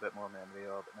could do a bit more memory.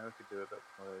 Oh, but now I could do a bit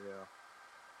more.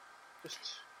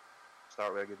 Just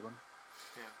start with a good one.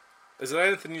 Yeah. Is there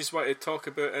anything you just want to talk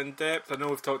about in depth? I know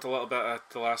we've talked a little bit of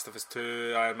The Last of Us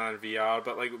 2, Iron Man VR,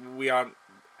 but like we aren't.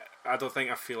 I don't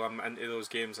think I feel I'm into those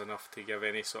games enough to give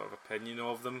any sort of opinion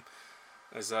of them.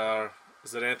 Is there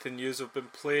anything you have been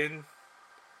playing?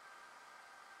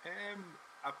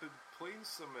 I've been playing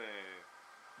some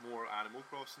more Animal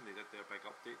Crossing. They did their big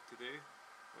update today,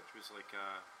 which was like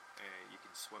you can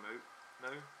swim out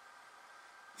now.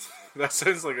 That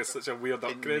sounds like such a weird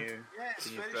upgrade.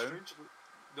 It's very strange.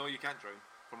 No, you can't drown.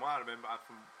 From what I remember, I've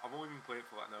only been playing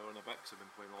for like an hour and a bit because I've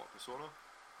been playing a lot of Persona.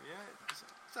 But yeah,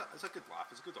 it's a good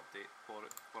laugh. It's a good update for a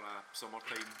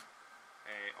summertime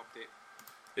update.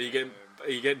 Are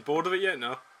you getting bored of it yet?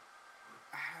 No.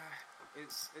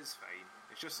 It's fine.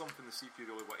 It's just something to see if you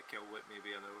really want to kill it,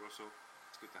 maybe an hour or so.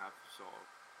 It's good to have sort of.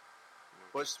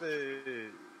 What's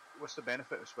the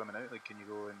benefit of swimming out? Like, can you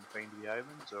go and find the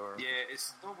islands, or? Yeah,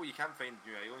 it's not what you can find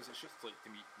new islands. It's just like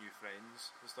to meet new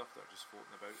friends and stuff that are just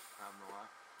floating about, having a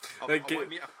laugh. I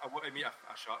want to meet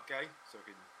a shark guy so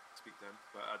I can speak to him,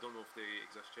 but I don't know if they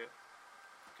exist yet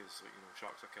because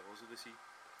sharks are killers of the sea.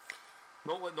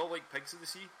 Not like pigs of the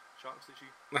sea. Sharks of the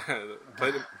sea.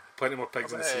 plenty more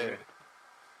pigs in the sea.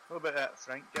 What about that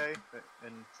Frank guy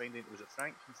in Finding? Was it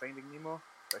Frank in Finding Nemo?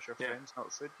 Fisher friends,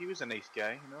 not food. He was a nice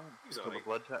guy, He was Still the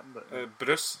blood hit him, but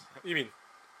Bruce. You mean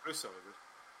Bruce?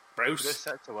 Bruce?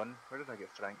 That's the one. Where did I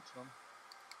get Frank from?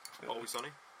 Always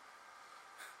Sunny.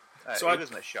 So he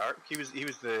wasn't a shark. He was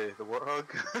the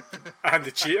warthog. And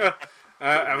the cheetah.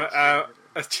 A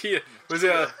cheetah. Was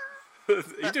it a?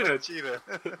 You doing a cheetah?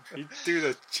 You doing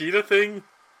a cheetah thing?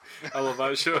 I love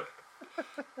that show.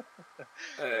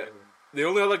 The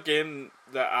only other game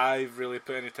that I've really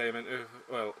put any time into,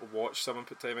 watched someone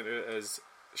put time into, is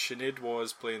Sinead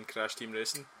was playing Crash Team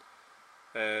Racing,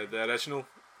 the original,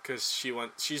 because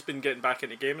she's been getting back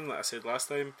into gaming, like I said last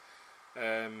time.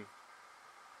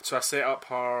 So I set up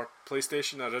her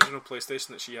original PlayStation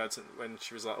that she had when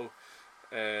she was little,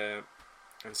 and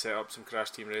set up some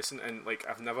Crash Team Racing, and like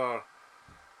I've never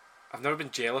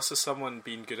been jealous of someone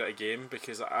being good at a game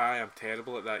because I am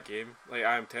terrible at that game. Like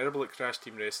I am terrible at Crash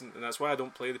Team Racing, and that's why I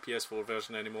don't play the PS4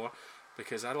 version anymore,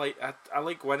 because I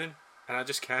like winning and I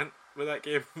just can't with that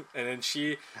game. And then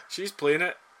she's playing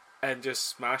it and just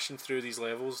smashing through these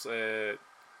levels,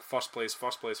 first place.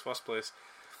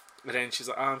 And then she's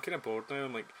like, I'm kind of bored now.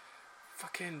 I'm like,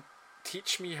 fucking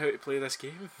teach me how to play this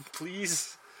game,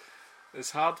 please.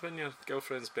 It's hard when your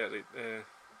girlfriend's better at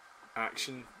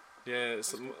action. Yeah,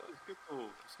 it's good.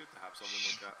 It's good to have someone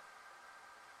like that.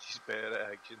 She's better at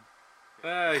action.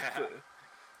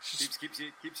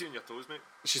 Keeps you on your toes, mate.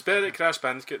 She's better at Crash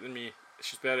Bandicoot than me.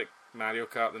 She's better at Mario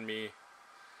Kart than me.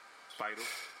 Spyro.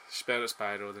 She's better at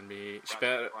Spyro than me. She's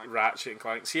better at Ratchet and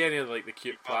Clank. See any of like the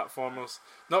cute platformers?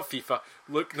 Not FIFA.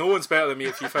 Look, no one's better than me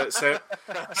at FIFA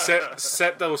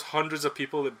except those hundreds of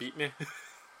people that beat me.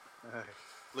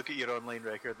 Look at your online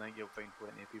record, and I think you'll find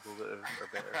plenty of people that are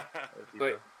better at FIFA.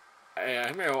 Like, I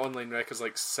think my online record's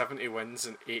like 70 wins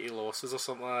and 80 losses or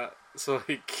something like that. So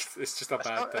like, it's just a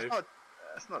bad time.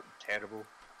 It's not terrible.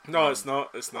 No, it's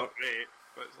not. It's not not. great,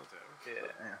 but it's not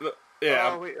terrible. Yeah. Look,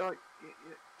 yeah. Oh wait.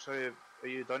 Sorry, are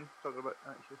you done talking about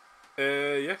that?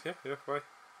 Yeah. Why?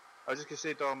 I was just gonna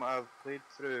say, Dom, I've played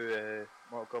through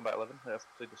Mortal Kombat 11. I've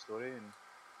played the story, and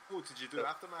did you do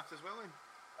Aftermath as well? Then?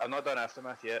 I've not done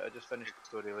Aftermath yet. I just finished the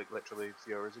story like literally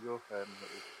 3 hours ago. It was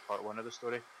part 1 of the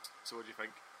story. So what do you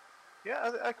think?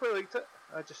 Yeah, I quite liked it.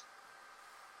 I just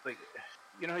like,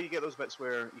 you know how you get those bits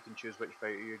where you can choose which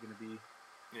fighter you're going to be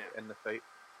in the fight.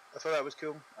 I thought that was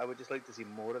cool. I would just like to see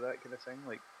more of that kind of thing,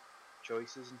 like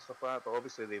choices and stuff like that. But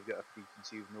obviously they've got a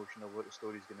preconceived notion of what the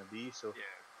story's going to be, so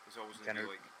there's always going to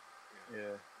be like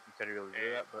you can't really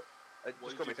do that. But it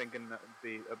just got me thinking that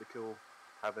it'd be cool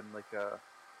having like a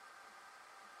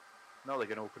not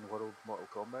like an open world Mortal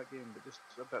Kombat game, but just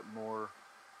a bit more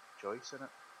choice in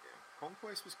it. Yeah,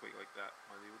 Conquest was quite like that.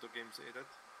 One of the older games that he did.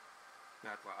 They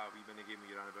had like a wee mini game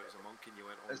where you ran about as a monk and you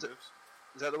went all the moves.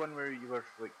 Is that the one where you were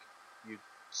like you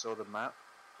saw the map,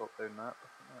 top down map?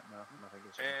 No, I think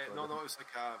it's no, it was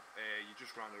like a you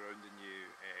just ran around and you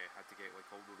had to get like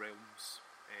all the realms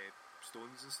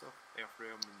stones and stuff,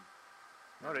 Earthrealm and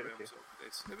Realm. Okay. So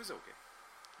it was okay.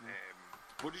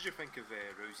 What did you think of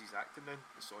Rousey's acting then,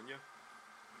 Sonya?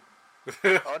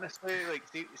 Honestly, like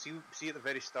see at the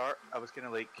very start, I was kind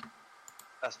of like,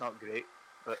 that's not great,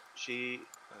 but she.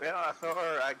 I thought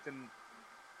her acting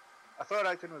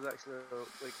was actually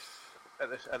like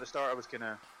at the start I was kind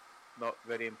of not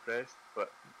very impressed,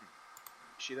 but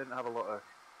she didn't have a lot of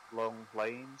long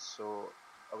lines, so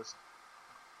I was,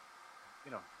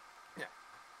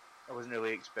 I wasn't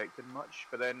really expecting much.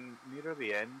 But then near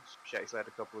the end, she actually had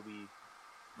a couple of wee,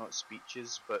 not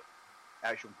speeches, but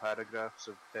actual paragraphs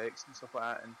of text and stuff like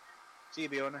that. And see, to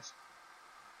be honest,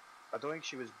 I don't think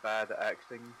she was bad at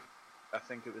acting. I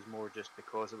think it was more just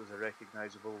because it was a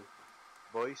recognisable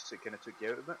voice, it kind of took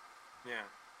you out of it. Yeah.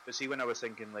 But see, when I was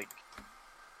thinking like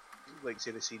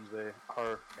say the scenes with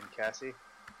her and Cassie.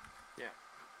 Yeah.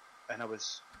 And I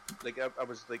was like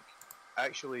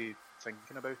actually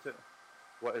thinking about it.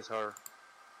 What is her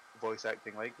voice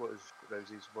acting like? What is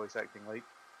Rousey's voice acting like?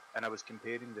 And I was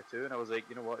comparing the two, and I was like,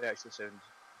 you know what? They actually sound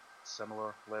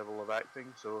similar level of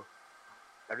acting. So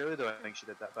I really don't think she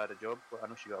did that bad a job. I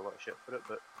know she got a lot of shit for it,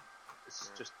 but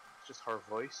it's just her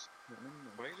voice. You know what I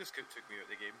mean? Well, it just took me out of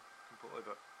the game completely.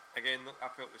 But again, I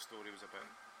felt the story was a bit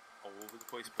all over the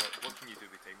place. But what can you do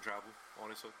with time travel?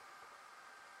 Honestly.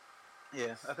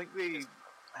 Yeah, I think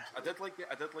I did like the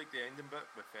ending bit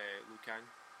with Liu Kang.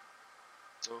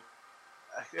 So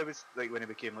it was like when he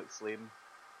became like Flame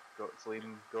God,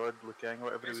 Liu Kang, or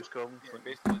whatever he was called. Yeah,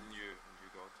 basically the new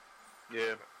god.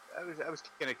 Yeah, I was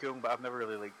kind of cool, but I've never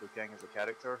really liked Liu Kang as a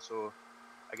character. So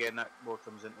again, that more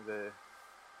comes into the.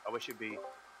 I wish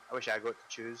I got to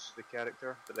choose the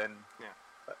character, but then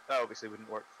that obviously wouldn't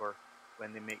work for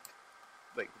when they make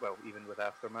even with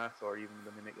Aftermath or even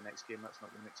when they make the next game. That's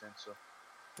not going to make sense. So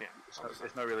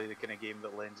it's not really the kind of game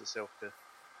that lends itself to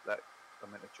that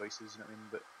amount of choices. You know what I mean?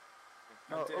 But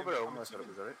overall, I thought it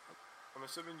was alright. I'm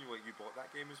assuming you bought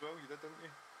that game as well. You did, didn't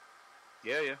you?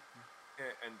 Yeah.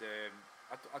 And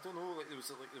I don't know. There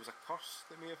was a curse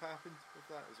that may have happened with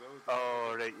that as well.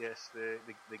 Oh right, yes, the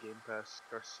Game Pass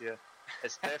curse. Yeah,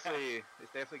 it's definitely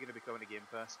going to be coming to Game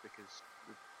Pass because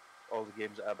all the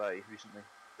games that I buy recently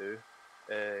do.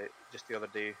 Just the other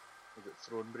day, was it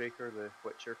Thronebreaker, the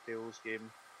Witcher Tales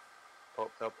game,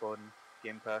 popped up on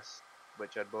Game Pass,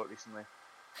 which I'd bought recently.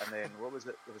 And then what was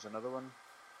it? There was another one.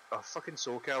 Oh, fucking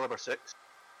Soul Calibur 6.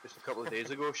 Just a couple of days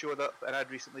ago showed up, and I'd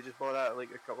recently just bought that like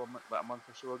a month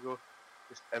or so ago.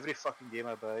 Just every fucking game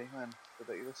I buy, man, it's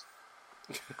ridiculous.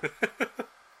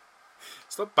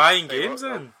 Stop buying games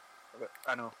then.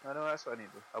 I know, that's what I need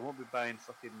to do. I won't be buying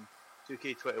fucking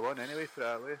 2K21 anyway, for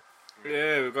that way.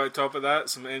 Yeah, we've got to top of that,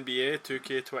 some NBA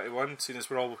 2K21, seeing as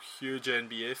we're all huge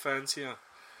NBA fans here.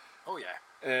 Oh yeah.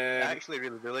 I actually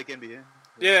really do like NBA.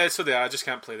 Yeah, so I just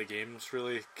can't play the games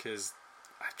really because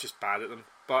I'm just bad at them.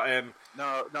 But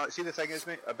no. See, the thing is,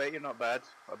 mate, I bet you're not bad.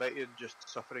 I bet you're just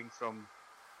suffering from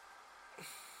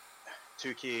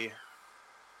 2K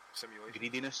simulation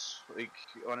greediness. Like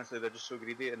honestly, they're just so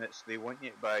greedy, and they want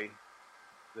you to buy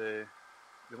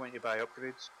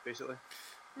upgrades basically.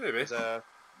 Maybe.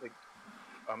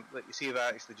 Like you see, if I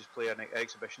actually just play an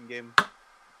exhibition game,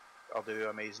 I'll do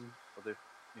amazing. I'll do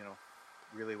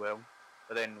really well.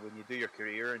 But then when you do your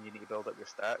career and you need to build up your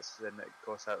stats, then it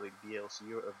costs that like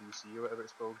VLC or VC or whatever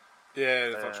it's called.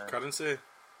 Yeah, virtual currency.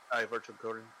 Virtual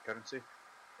currency.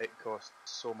 It costs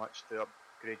so much to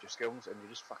upgrade your skills, and you're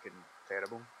just fucking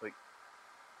terrible. Like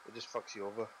it just fucks you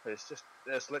over.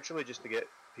 It's literally just to get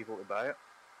people to buy it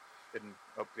and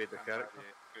upgrade their character.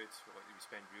 Good. You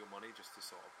spend real money just to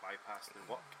sort of bypass the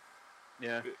work.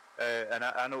 Yeah, and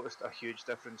I noticed a huge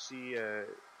difference. See,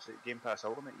 Game Pass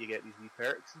Ultimate, you get these wee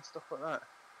perks and stuff like that.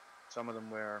 Some of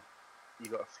them where you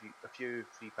got a few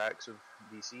free packs of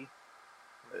DC.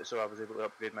 So I was able to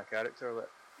upgrade my character.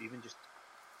 Even just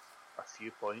a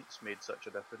few points made such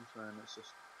a difference, man. It's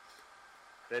just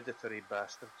predatory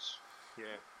bastards.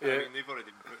 Yeah. Yeah. I mean, they've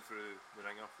already been put through the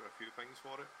ringer for a few things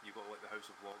for it. You've got like the House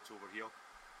of Lords over here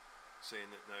saying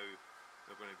that now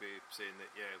they're going to be saying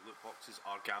that, yeah, loot boxes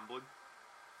are gambling.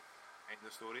 End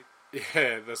of story.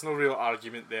 Yeah, there's no real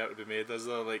argument there to be made, is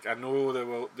there? Like, I know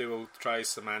they will try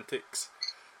semantics.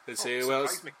 They say, well,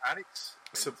 it's, mechanics.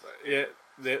 yeah,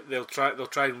 they'll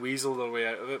try and weasel their way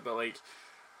out of it, but like,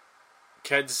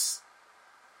 kids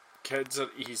are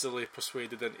easily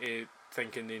persuaded into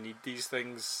thinking they need these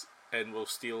things and will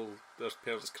steal their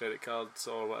parents' credit cards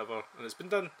or whatever, and it's been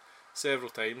done several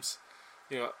times.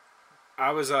 You know,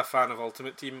 I was a fan of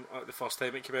Ultimate Team the first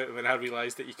time it came out, and when I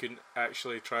realised that you couldn't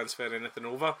actually transfer anything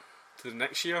over to the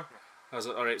next year, I was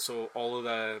like, alright, so all of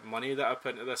the money that I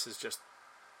put into this is just,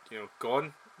 you know,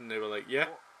 gone. And they were like, yeah.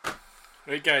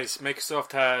 Right, guys,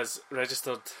 Microsoft has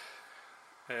registered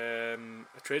a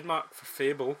trademark for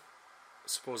Fable,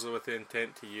 supposedly with the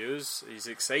intent to use. He's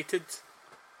excited.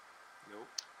 Nope.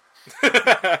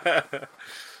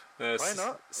 Why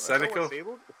not? Cynical.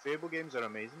 The Fable games are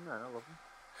amazing, man. I love them.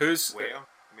 Who's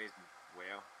Amazing.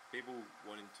 Fable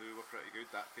 1 and 2 were pretty good.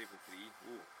 That Fable 3,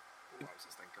 that was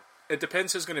a stinker. It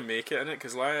depends who's going to make it, innit?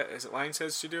 Because is it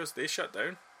Lionshead Studios? They shut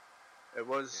down. It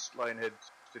was Lionhead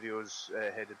Studios,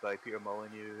 headed by Peter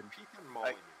Molyneux. And Peter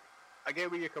Molyneux. I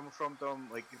get where you're coming from, Dom.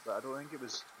 Like, but I don't think it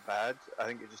was bad. I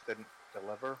think it just didn't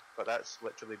deliver. But that's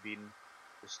literally been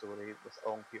the story with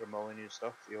all Peter Molyneux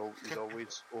stuff. He's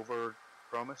always over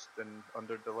promised and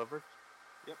under delivered.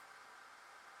 Yep.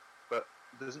 But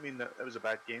it doesn't mean that it was a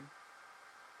bad game.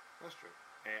 That's true.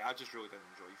 I just really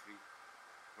didn't enjoy 3,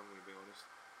 if I'm going to be honest.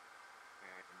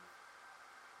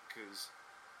 Because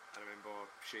I remember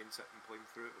Shane sitting playing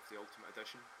through it with the Ultimate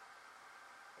Edition,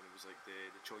 and it was like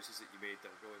the choices that you made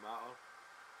didn't really matter,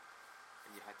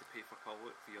 and you had to pay for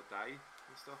your die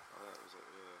and stuff. It was like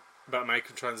About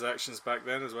microtransactions back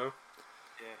then as well.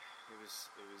 yeah, it was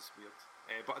weird.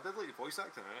 But I did like the voice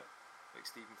acting in it, like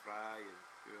Stephen Fry and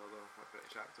a few other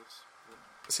British actors.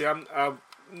 See, I've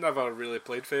never really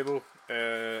played Fable.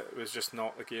 It was just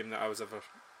not a game that I was ever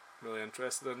really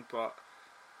interested in. But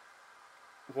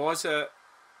was the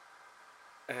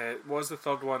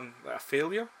third one a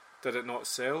failure? Did it not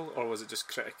sell, or was it just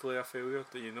critically a failure?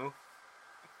 Do you know?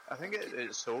 I think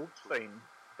it sold fine,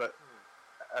 but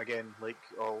again, like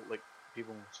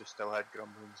people just still had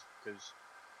grumblings because,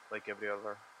 like every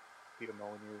other Peter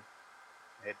Molyneux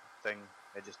head thing,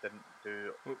 it just didn't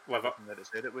do Live up. everything that it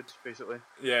said it would. Basically,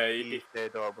 Yeah, he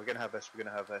said, "Oh, we're gonna have this, we're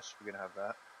gonna have this, we're gonna have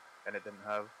that," and it didn't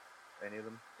have any of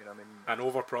them. You know what I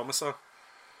mean? an overpromiser.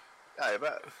 Aye,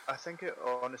 but I think it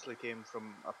honestly came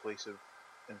from a place of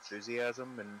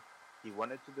enthusiasm, and he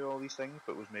wanted to do all these things,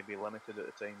 but was maybe limited at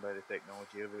the time by the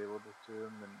technology available to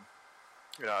him. And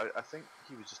you know, I think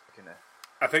he was just kind of.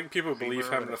 I think people believe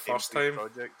him the first time.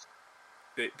 Project.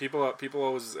 People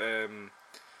always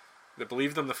they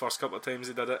believed him the first couple of times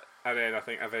he did it, and then I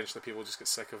think eventually people just get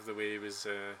sick of the way he was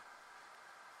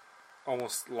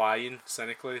almost lying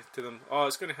cynically to them. Oh,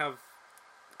 it's going to have,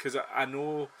 because I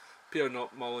know Peter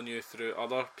Molyneux through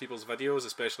other people's videos,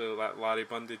 especially like Larry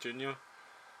Bundy Jr.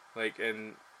 Like,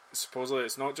 and supposedly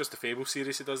it's not just the Fable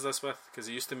series he does this with, because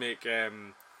he used to make it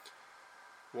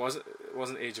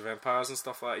wasn't Age of Empires and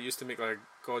stuff like that. He used to make like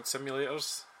God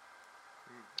simulators.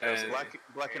 It was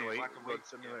black and white Black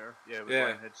simulator. Yeah, it was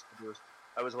Yeah. Lionhead Studios.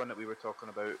 That was one that we were talking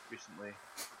about recently.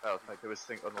 Well, in fact, I was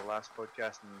thinking on the last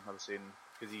podcast, and I was saying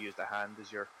because he used a hand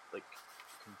as your like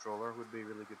controller would be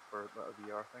really good for a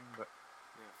VR thing.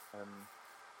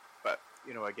 But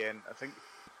you know, again, I think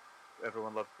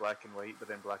everyone loved Black and White, but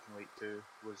then Black and White 2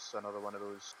 was another one of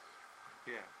those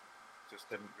Yeah, just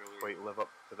didn't really quite live up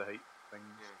to the hype things.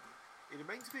 Yeah. It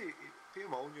reminds me, Peter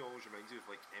Molyneux always reminds me of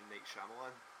like M. Night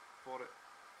Shyamalan for it.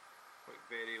 Like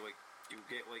very like you'll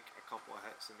get like a couple of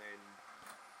hits and then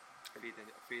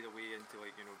fade away into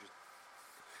like, you know, just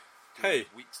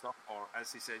weak stuff, or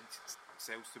as he said,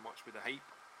 sells too much with the hype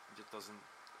and just doesn't.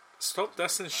 Stop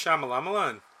dissing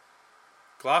Shyamalamalan.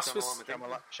 Glass was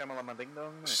Shamalama Ding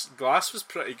Dong. Mate. Glass was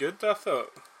pretty good, I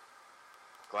thought.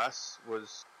 Glass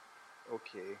was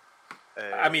okay.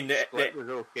 I mean, Split was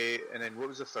okay, and then what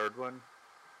was the third one?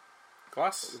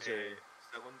 Glass.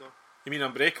 Cylinder. You mean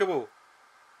Unbreakable?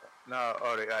 No,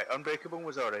 alright, Unbreakable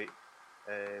was alright.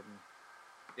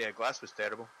 Yeah, Glass was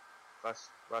terrible. Glass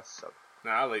sucked.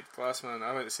 Nah, I liked Glass, man.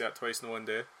 I went to see that twice in one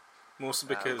day. Mostly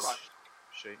because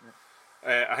Shite,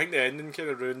 mate. I think the ending kind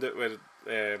of ruined it with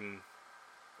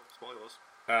Spoilers.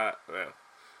 well,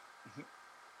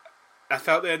 I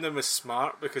felt the ending was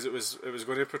smart because it was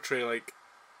going to portray like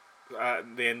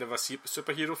the end of a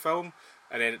superhero film,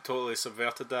 and then it totally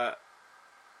subverted that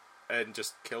and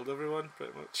just killed everyone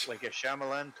pretty much. Like a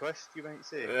Shyamalan twist, you might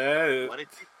say. What did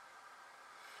he-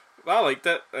 I liked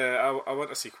it. I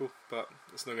want a sequel, but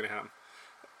it's not going to happen.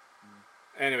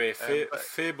 Anyway, but-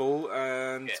 Fable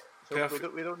and Yeah. So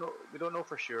Perfect. we don't know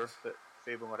for sure that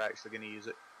Fable are actually going to use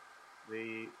it.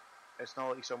 It's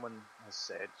not like someone has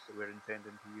said that we're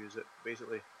intending to use it.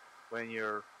 Basically, when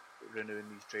you're renewing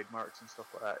these trademarks and stuff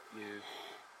like that,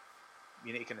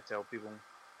 you need to kind of tell people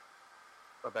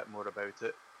a bit more about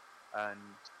it. And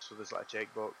so there's like a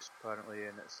checkbox apparently,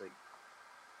 and it's like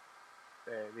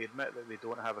they admit that they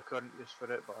don't have a current use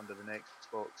for it, but under the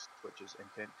next box, which is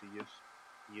intent to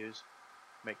use,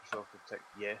 Microsoft will tick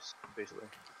yes, basically.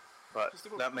 But Because they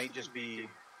were that supposed might to just do a be.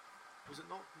 game. Was it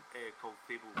not called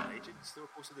Fable Legends? They were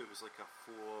supposed to do it was like a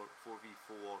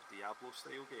 4v4 Diablo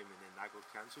style game, and then that got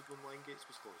cancelled when Linegates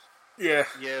was closed. Yeah,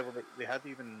 Yeah, well, they had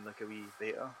even like a wee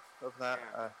beta of that.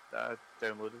 Yeah. I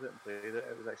downloaded it and played it.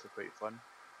 It was actually quite fun.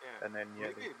 Yeah. And then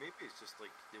maybe it's just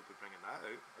like they'll be bringing that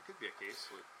out. It could be a case.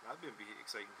 Like that'd be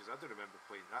exciting because I do remember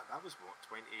playing that. That was what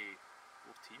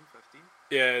 2014, 15.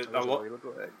 yeah, that was a lot. while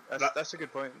ago. That's a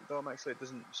good point, Dom. Actually, it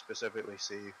doesn't specifically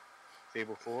say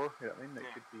Fable 4. You know what I mean? It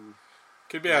Yeah.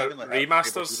 Could be There's a even, like, that Fable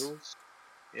remasters. Heroes.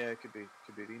 Yeah, it could be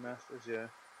remasters. Yeah.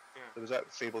 Yeah. There was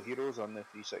that Fable Heroes on the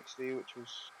 360, which was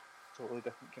a totally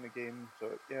different kind of game. So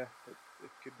yeah, it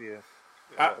could be a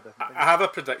lot of different I things. have a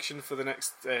prediction for the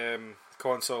next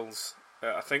consoles.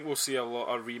 I think we'll see a lot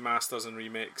of remasters and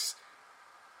remakes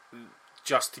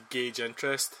just to gauge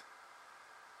interest.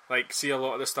 Like, see a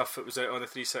lot of the stuff that was out on the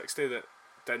 360 that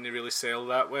didn't really sell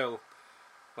that well,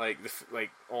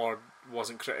 or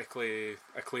wasn't critically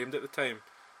acclaimed at the time.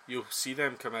 You'll see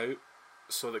them come out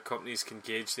so that companies can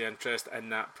gauge the interest in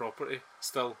that property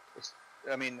still.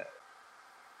 I mean,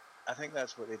 I think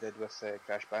that's what they did with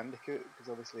Crash Bandicoot, because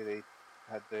obviously they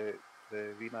had the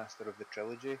remaster of the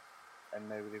trilogy, and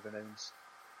now they've announced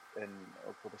in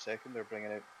October 2nd they're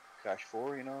bringing out Crash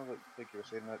 4. You know, like you were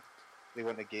saying, that they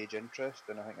want to gauge interest,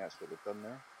 and I think that's what they've done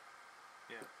there.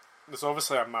 Yeah. There's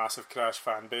obviously a massive Crash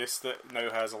fan base that now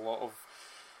has a lot of,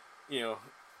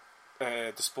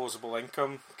 disposable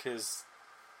income because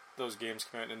those games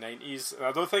came out in the 90s. And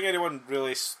I don't think anyone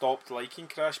really stopped liking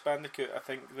Crash Bandicoot. I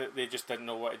think that they just didn't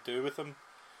know what to do with them.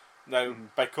 Now,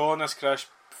 by calling this Crash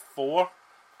 4,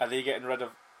 are they getting rid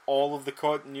of all of the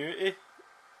continuity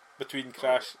between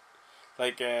Crash,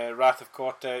 like Wrath of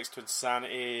Cortex,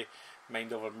 Twinsanity,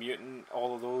 Mind Over Mutant,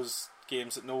 all of those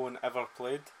games that no one ever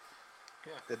played?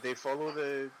 Yeah. Did they follow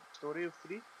the story of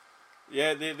 3?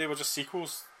 Yeah, they were just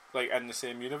sequels, like in the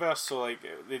same universe. So like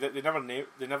they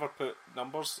never put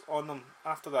numbers on them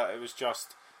after that. It was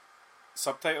just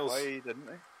subtitles. Why didn't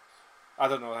they? I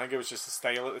don't know. I think it was just the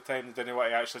style at the time. They didn't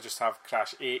want to actually just have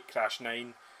Crash 8, Crash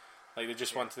 9. Like they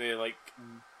just wanted to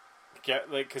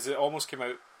get because it almost came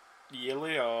out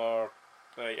yearly or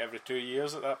like every 2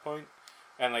 years at that point,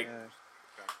 and Crash.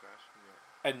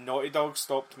 Yeah. and Naughty Dog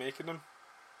stopped making them.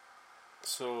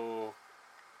 So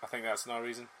I think that's another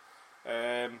reason.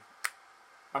 I'm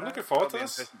looking forward to That'll be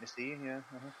this. interesting to see. Yeah.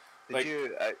 Did Like-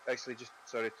 you actually just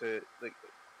sorry to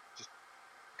just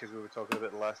because we were talking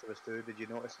about The Last of Us 2? Did you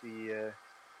notice the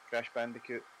Crash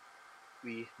Bandicoot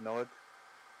wee nod?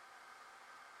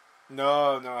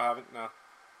 No, I haven't. No,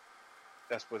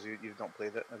 I suppose you've not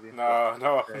played it, have you?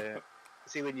 no.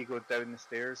 See when you go down the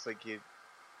stairs, like you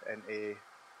into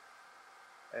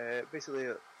basically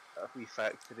a wee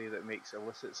factory that makes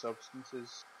illicit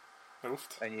substances,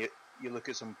 Oofed. and you look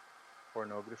at some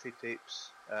pornography tapes,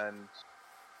 and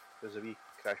there's a wee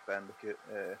Crash Bandicoot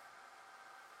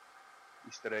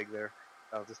Easter egg there.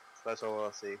 That's all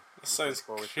I'll say. It Just sounds look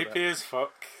forward to creepy as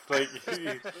fuck. Like,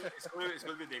 It's going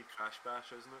to be named Crash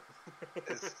Bash, isn't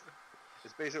it?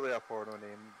 It's basically a porno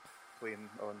name playing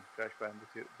on Crash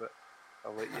Bandicoot, but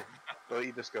I'll let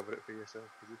you discover it for yourself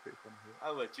because it's pretty funny.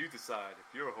 I'll let you decide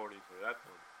if you're horny for that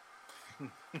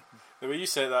one. the way you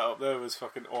set that up there was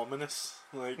fucking ominous.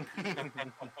 Like,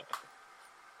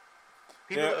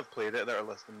 People Yeah. that have played it that are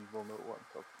listening will know what I'm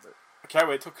talking about. I can't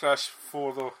wait till Crash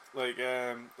 4 though. Like,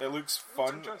 it looks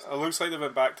fun. interesting. It looks like they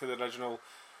went back to the original.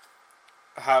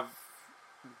 Have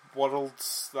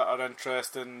worlds that are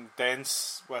interesting,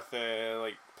 dense with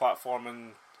like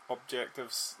platforming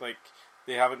objectives. Like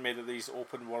they haven't made it these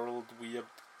open world weird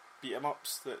beat 'em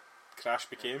ups that Crash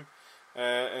became.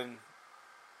 And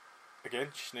again,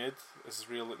 Sinead is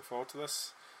really looking forward to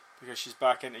this because she's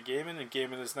back into gaming, and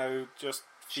gaming is now just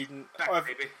feeding. Back,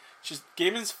 baby.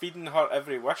 Gaming's feeding her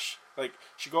every wish. Like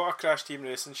she got her Crash Team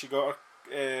Racing, she got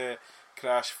her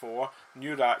Crash 4,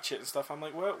 new Ratchet and stuff. I'm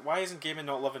like, why isn't gaming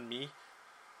not loving me?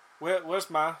 Where's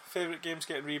my favourite games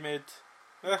getting remade?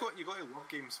 You got to love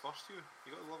games first.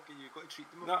 You got to love. You got to treat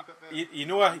them a No, wee bit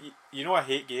better. you know I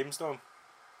hate games, Dom.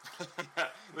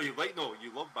 No, you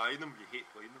love buying them. You hate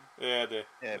playing them. Yeah, I do.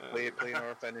 Yeah, playing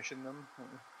or finishing them.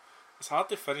 It's hard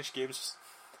to finish games.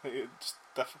 It's just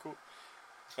difficult.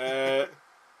 But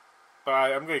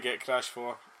I'm going to get Crash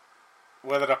 4.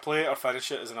 Whether I play it or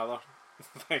finish it is another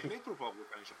thing. Maybe we'll probably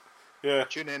finish it. Yeah.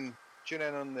 Tune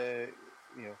in on the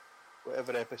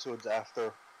whatever episodes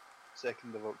after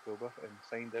 2nd of October and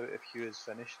find out if Hugh has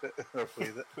finished it or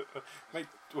played it.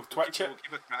 We'll Twitch it. We'll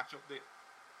keep a Crash update.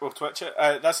 We'll Twitch it.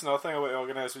 That's another thing I want to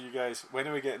organise with you guys. When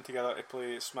are we getting together to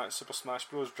play Super Smash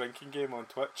Bros. Drinking game on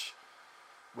Twitch?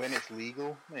 When it's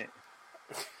legal, mate.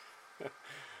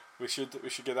 We should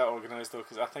get that organised though,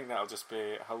 because I think that'll just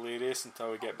be hilarious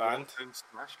until we get banned.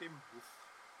 Smash game.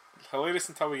 Hilarious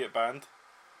until we get banned.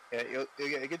 Yeah, you'll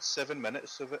get a good 7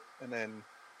 minutes of it, and then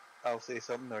I'll say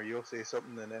something or you'll say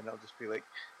something, and then I'll just be like,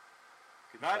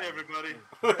 "Good night, everybody."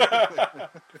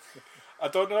 I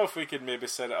don't know if we could maybe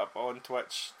set it up on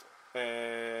Twitch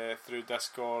through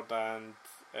Discord and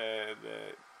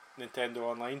the Nintendo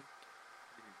Online.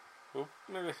 Well,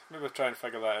 maybe try and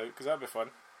figure that out, because that'd be fun.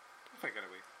 We'll figure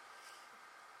a way.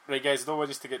 Right, guys, I don't want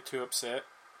you to get too upset,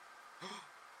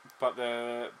 but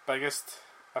the biggest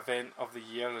event of the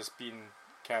year has been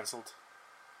cancelled.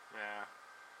 Yeah.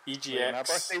 EGX. my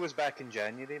birthday was back in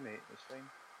January, mate. It's fine.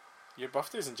 Your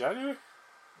birthday's in January?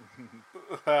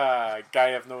 Guy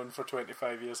I've known for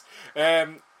 25 years.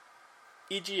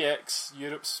 EGX,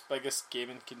 Europe's biggest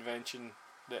gaming convention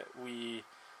that we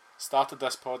started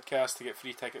this podcast to get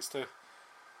free tickets to,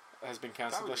 has been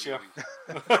cancelled this year.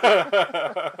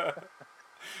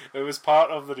 It was part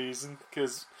of the reason,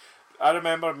 because I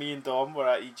remember me and Dom were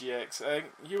at EGX.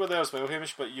 You were there as well,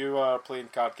 Hamish, but you were playing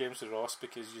card games with Ross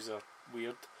because you are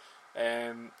weird.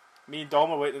 Me and Dom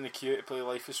were waiting in the queue to play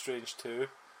Life is Strange 2,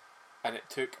 and it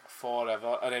took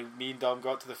forever. And then me and Dom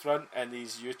got to the front, and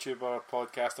these YouTuber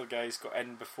podcaster guys got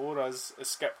in before us,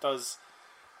 skipped us,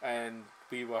 and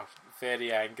we were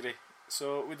very angry.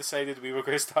 So we decided we were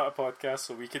going to start a podcast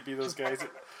so we could be those guys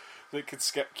that could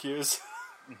skip queues.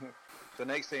 So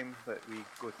next time that we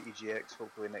go to EGX,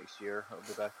 hopefully next year, it'll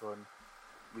be back on.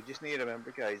 We just need to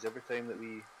remember, guys, every time that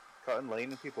we cut in line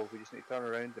with people, we just need to turn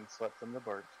around and flip them the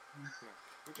bird.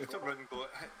 We just turn around and go,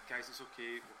 "Hey, guys, it's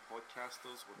okay, we're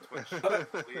podcasters, we're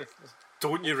Twitch."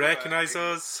 Don't you recognise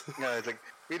us? Yeah, it's like,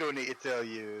 we don't need to tell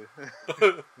you.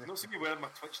 You not see me wearing my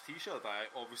Twitch t-shirt that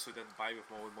I obviously didn't buy with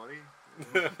my own money.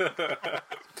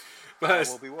 But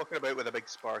We'll be walking about with a big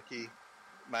Sparky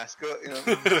mascot, you know.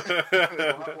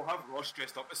 We'll have Ross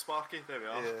dressed up as Sparky. There we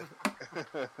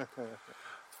are.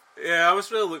 yeah, I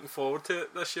was really looking forward to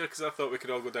it this year because I thought we could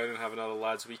all go down and have another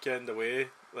lads' weekend away,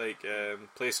 like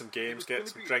play some games, get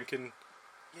some drinking.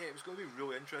 Yeah, it was going to be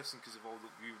really interesting because of all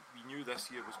we knew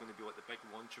this year was going to be like the big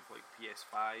launch of like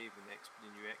PS5 and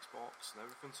the new Xbox and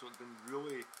everything. So it's been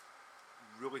really,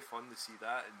 really fun to see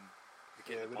that and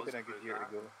Yeah, it would have been a good year to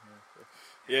go.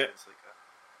 Yeah. It's like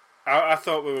I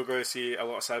thought we were going to see a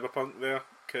lot of Cyberpunk there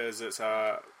because it's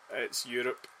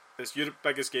Europe. It's Europe's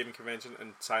biggest gaming convention,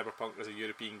 and Cyberpunk is a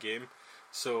European game.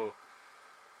 So,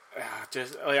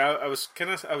 just like I was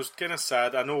kind of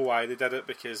sad. I know why they did it,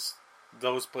 because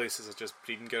those places are just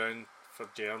breeding ground for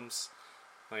germs,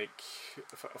 like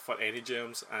for any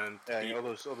germs. And yeah, all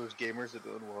those gamers that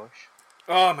don't wash.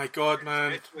 Oh my god,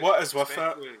 man! What is with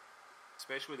that?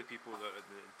 Especially the people that are in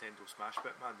the Nintendo Smash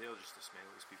bit, man. They're just the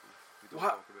smelliest people. We don't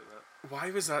What? talk about that.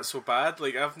 Why was that so bad?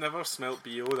 Like, I've never smelt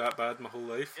BO that bad my whole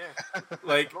life. Yeah.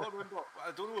 Like, I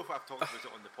don't know if I've talked about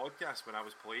it on the podcast when I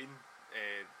was playing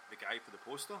the guy for the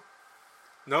poster.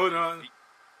 no.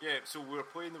 Yeah, so we were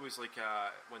playing. There was like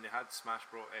when they had Smash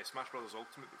Brothers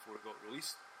Ultimate before it got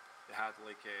released. They had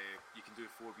like you can do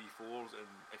 4v4s, and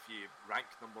if you rank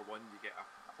number 1, you get a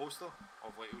poster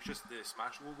of like it was just the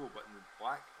Smash logo, but in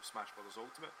black, of Smash Brothers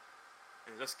Ultimate.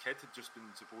 And this kid had just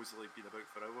supposedly been about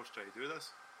for hours trying to do this,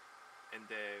 and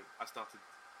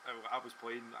I was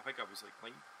playing. I think I was like 9,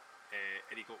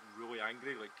 and he got really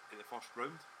angry like in the first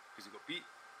round because he got beat,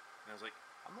 and I was like,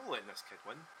 I'm not letting this kid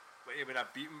win. But when I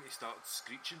beat him, he started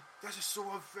screeching, "This is so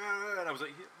unfair!" And I was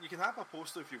like, "You can have a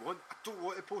poster if you want. I don't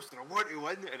want a poster. I want to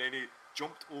win." And then he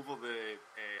jumped over the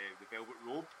velvet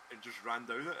robe and just ran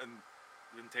down it. And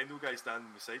the Nintendo guy standing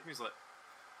beside me is like,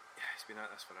 "Yeah, he's been at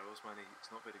this for hours, man.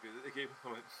 He's not very good at the game." I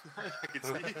went, "I can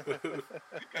see."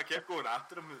 I kept going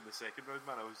after him in the second round,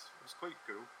 man. It was quite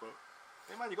cool. But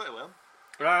hey, man, you got to learn.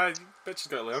 Bet you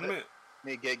got to learn, mate.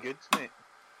 Mate, get good, mate.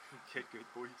 Get good,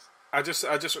 boys. I just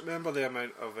remember the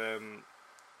amount of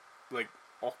like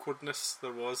awkwardness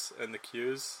there was in the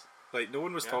queues. Like, no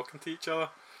one was talking to each other.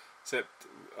 except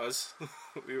us.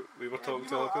 we were talking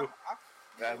to you know, other people.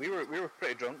 Yeah, we were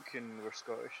pretty drunk and we were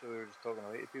Scottish, so we were just talking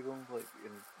away to people, like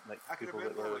I can people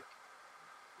that remember, were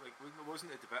like when there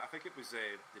wasn't a debate. I think it was the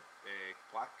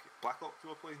Black Ops we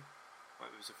were playing. Like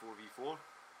it was a 4v4,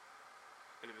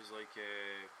 and it was like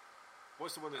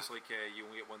what's the one that's like you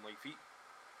only get one life each?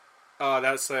 Oh,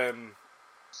 that's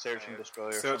Search and Destroy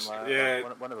or Search- something like yeah.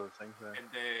 that. One of those things. Yeah.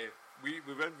 And we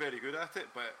weren't very good at it,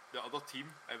 but the other team,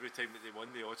 every time that they won,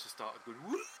 they all just started going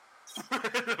woo.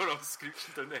 They were all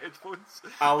screeching down the headphones.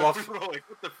 I love- We were all like,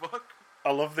 what the fuck?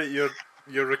 I love that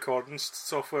your recording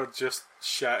software just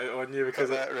shat it on you because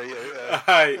Got it, that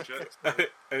right.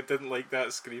 I didn't like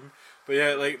that scream. But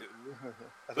yeah, like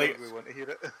I Like- think we want to hear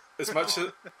it. as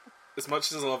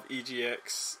much as I love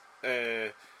EGX,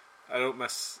 I don't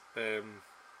miss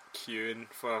queuing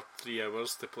for 3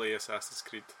 hours to play Assassin's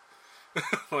Creed.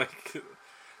 Like,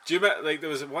 do you remember, like there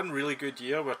was one really good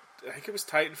year where I think it was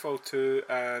Titanfall 2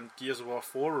 and Gears of War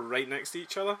 4 were right next to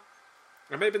each other.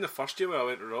 It might have been the first year where I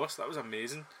went to Ross. That was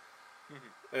amazing.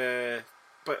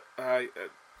 But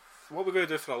what are we going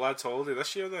to do for a lad's holiday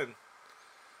this year then?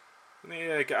 We need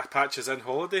to get a patches in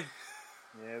holiday.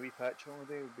 Yeah, we patch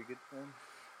holiday would be good for them.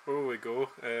 Where will we go?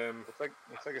 We'll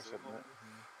figure something out.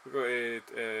 We go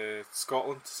to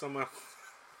Scotland somewhere.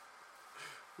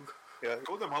 Yeah,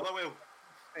 Go to Motherwell.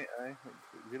 aye, like,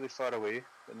 really far away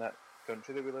in that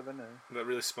country that we live in now. That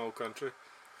really small country.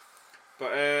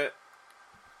 But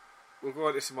we'll go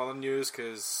on to some other news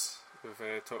because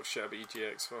we've talked shit about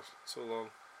EGX for so long.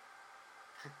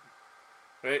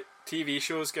 Right, TV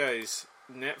shows, guys.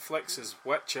 Netflix's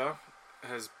Witcher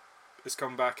has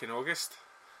come back in August.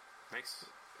 Nice.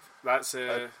 That's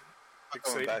Coming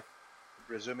exciting. back,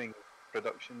 resuming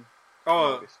production. in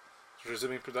Oh, August.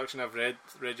 resuming production. I've read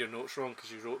your notes wrong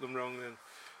because you wrote them wrong. Then.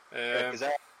 Because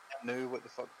I knew what the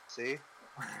fuck to say.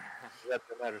 I did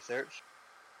my research.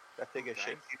 I take a Okay.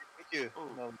 shit. Thank you. Oh,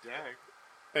 No,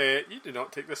 yeah. You do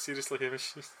not take this seriously,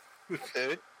 Hamish.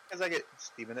 dude. Because I get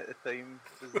steaming at the time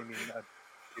doesn't mean that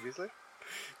seriously.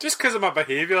 Just because of my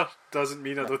behaviour doesn't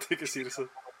mean I don't take it seriously.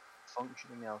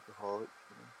 Functioning alcoholic,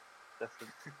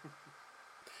 different.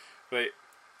 Right,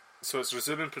 so it's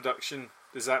resuming production.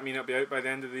 Does that mean it'll be out by the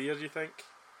end of the year, do you think?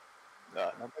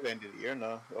 No, not by the end of the year,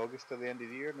 no. August to the end of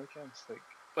the year, no chance.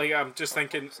 Like, I'm just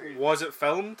thinking, was it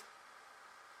filmed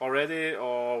already,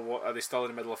 or what, are they still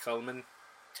in the middle of filming?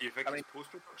 Do you think I mean- it's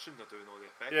post-production? They're doing all the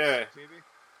effects? Yeah. Maybe?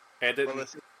 Editing? Well,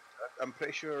 listen, I'm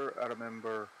pretty sure I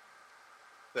remember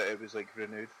that it was like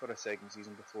renewed for a second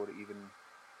season before it even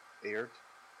aired.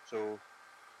 So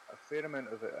a fair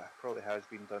amount of it probably has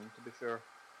been done, to be fair.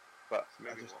 But So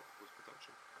maybe I just, what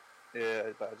post-production?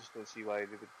 yeah, but I just don't see why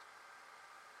they would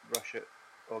rush it.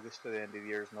 August to the end of the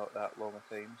year is not that long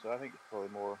a time, so I think it's probably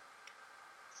more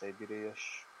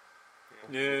February-ish.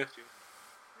 Yeah. That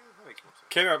makes more sense.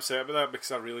 Kind of upset about that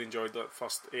because I really enjoyed that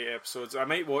first 8 episodes. I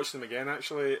might watch them again,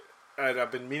 actually. And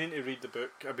I've been meaning to read the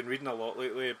book. I've been reading a lot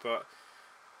lately, but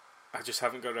I just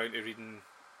haven't got around to reading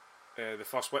the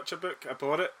first Witcher book. I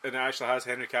bought it, and it actually has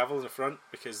Henry Cavill in the front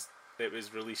because it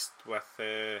was released with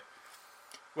the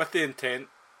intent.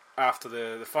 After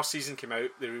the first season came out,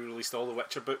 they released all the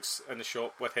Witcher books in the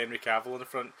shop with Henry Cavill in the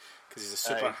front because he's a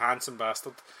super Aye. handsome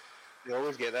bastard. They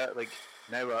always get that, like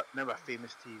now a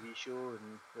famous TV show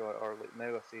and or like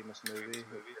now a famous movie.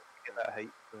 Get that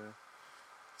hype.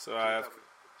 So I have,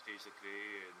 Stage the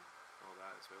Grey and all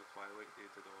that as well. Twilight, they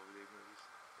did all the movies.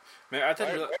 mate, I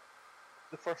didn't really.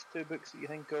 The first two books that you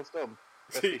think of, Tom?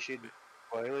 50 Shades of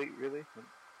Twilight, really?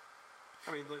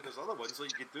 I mean, like, there's other ones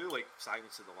like you could do, like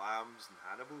Silence of the Lambs and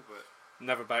Hannibal, but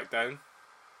Never Back Down.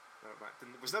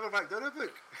 Never Back Down a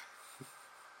book.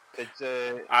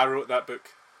 I wrote that book.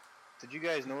 Did you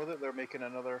guys know that they're making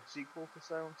another sequel to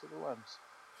Silence of the Lambs?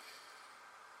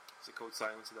 Is it called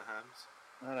Silence of the Hams?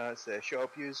 No, it's Shut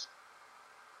Up Yous.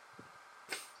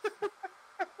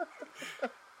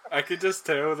 I could just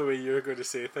tell the way you were going to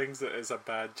say things that is a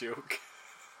bad joke.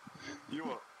 You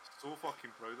are so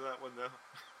fucking proud of that one there.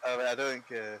 I mean, I don't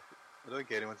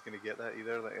think anyone's going to get that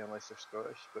either, like, unless they're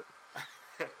Scottish. But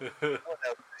what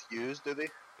else is used, do they?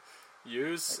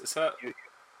 Use? Is that?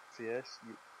 Yes.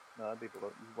 No, that'd be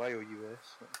below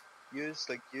Y-O-U-S. Use,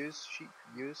 like use, sheep,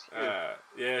 use.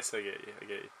 Yes, I get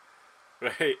you.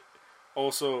 Right.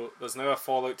 Also, there's now a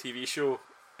Fallout TV show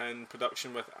in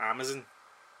production with Amazon.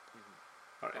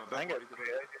 Alright. I'm a I think bit it's a worried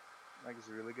great about idea. I think it's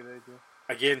a really good idea.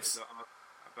 Against. I'm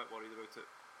a bit worried about it.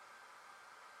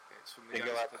 It's from the Think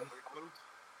guys of that that. did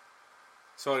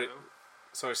World.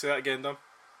 Sorry, say that again, Dom.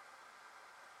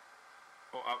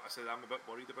 Oh, I said I'm a bit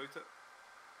worried about it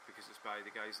because it's by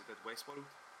the guys that did Westworld.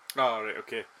 Oh, right,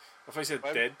 okay. I thought you said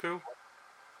Why- Deadpool.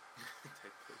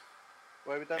 Deadpool.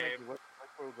 Why would that make you like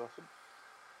Westworld awesome?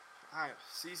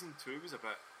 Season 2 was a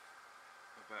bit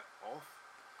off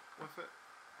with it.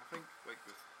 I think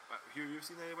Hugh, you've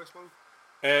seen any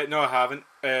Westworld? No, I haven't.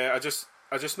 I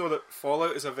just know that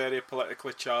Fallout is a very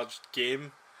politically charged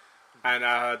game, and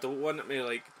I don't want it to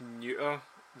like neuter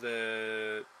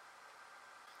the.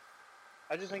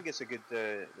 I just think it's a good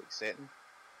like setting.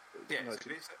 Yeah, You know, it's a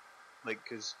great set. like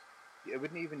because it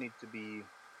wouldn't even need to be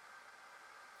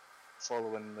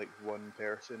following like one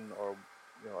person or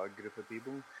a group of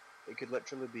people. It could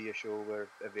literally be a show where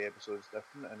every episode is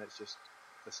different, and it's just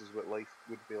this is what life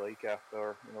would be like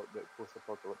after the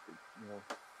post-apocalyptic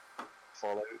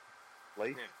Fallout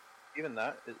life. Yeah. Even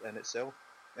that in itself,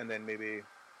 and then maybe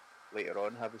later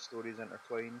on have the stories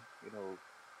intertwine.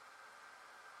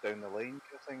 Down the line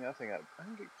kind of thing. I think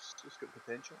it's got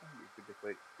potential. I think it could be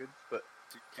quite good, but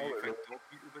Do you think Dog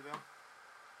Meat will be there?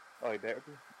 oh, it better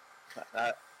be.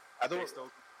 I don't. Best dog.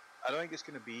 I don't think it's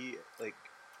going to be like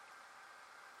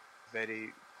very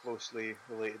closely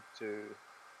related to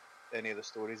any of the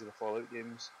stories of the Fallout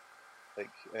games.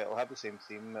 Like it'll have the same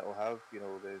theme. It'll have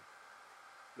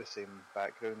the same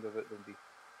background of it. There'll be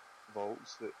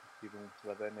vaults that people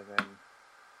live in and then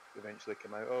eventually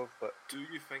come out of. But Do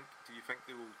you think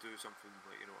they will do something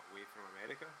like away from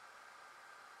America?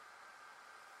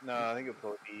 no, I think it'll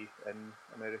probably be in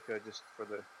America just for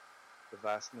the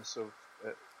vastness of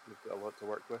it. We've got a lot to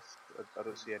work with. I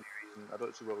don't see any reason. I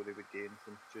don't see what they would gain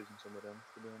from choosing somewhere else,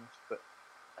 to be honest. But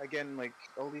again, like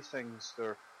all these things,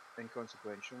 they're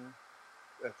inconsequential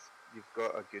if you've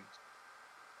got a good,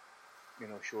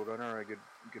 showrunner, a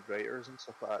good writers and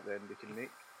stuff like that. Then they can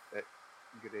make it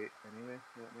great anyway.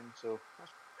 You know what I mean? So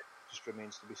it just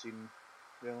remains to be seen,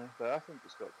 really. But I think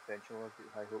it's got potential. I've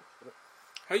got high hopes for it.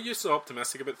 How are you so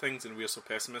optimistic about things and we're so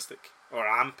pessimistic? Or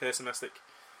I'm pessimistic?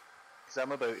 Because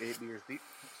I'm about 8 beers deep.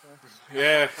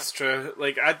 Yeah, it's true.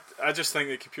 Like I just think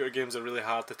that computer games are really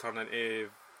hard to turn into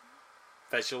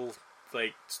visual,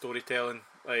 like storytelling.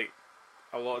 Like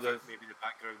a lot of the Maybe the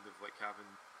background of like having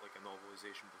like a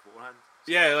novelization beforehand.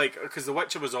 yeah, like because The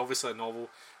Witcher was obviously a novel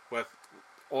with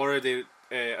already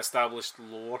established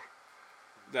lore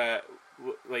that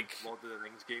like Lord of the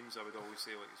Rings games, I would always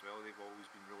say like as well. They've always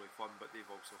been really fun, but they've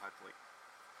also had like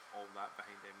all that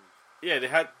behind them. yeah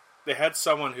they had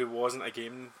someone who wasn't a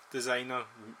game designer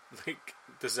like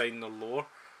design the lore.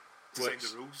 Design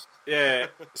Which- the rules. Yeah,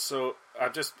 so I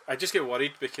just get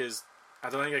worried because I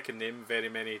don't think I can name very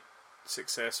many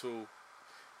successful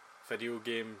video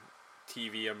game,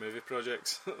 TV or movie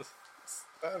projects.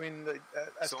 But I mean, that's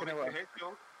kind Sonic of what the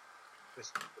Hedgehog.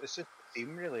 it's just the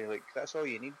theme, really. Like that's all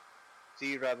you need.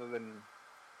 See, rather than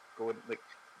going like,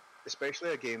 especially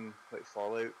a game like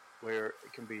Fallout, where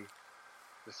it can be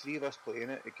the three of us playing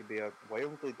it. It could be a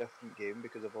wildly different game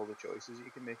because of all the choices that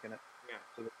you can make in it. Yeah.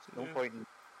 So there's no Yeah. point in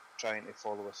trying to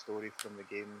follow a story from the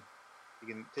game. You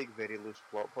can take very loose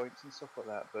plot points and stuff like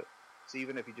that, but see,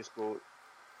 even if you just go,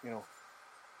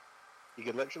 you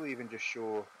could literally even just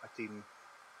show a team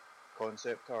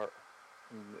concept art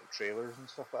and trailers and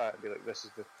stuff like that and be like, this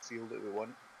is the field that we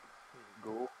want.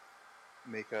 Go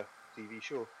make a TV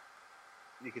show.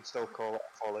 You could still call it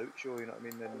a Fallout show, you know what I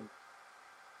mean? And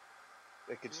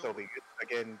it could still be good.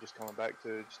 Again, just coming back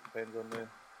to it just depends on the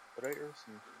writers.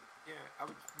 And Yeah, I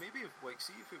would maybe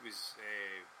see if it was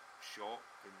shot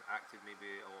and acted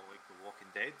maybe a lot like The Walking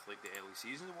Dead, like the early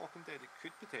seasons of Walking Dead. It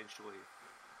could potentially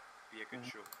be a good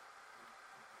show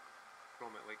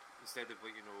from it. Like instead of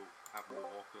having the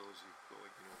walkers, you've got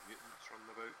mutants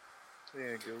running about.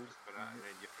 yeah, goes. For that, and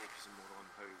then you're focusing more on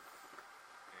how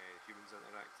humans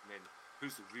interact, and then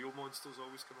who's the real monsters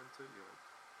always come into. You're like,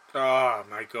 Oh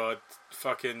my god!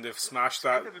 Fucking they've smashed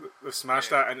that. They've smashed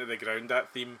that into the ground.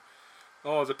 That theme.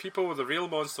 Oh, the people were the real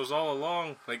monsters all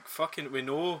along. Like fucking, we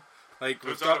know. Like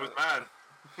we've "Who's that got. man?"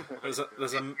 There's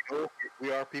a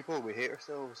We are people. We hate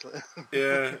ourselves.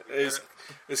 yeah.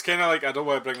 It's kind of like I don't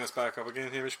want to bring this back up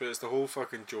again, Hamish, but it's the whole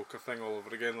fucking Joker thing all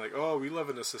over again. Like, oh, we live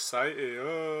in a society.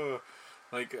 Oh,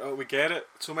 like we get it.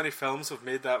 So many films have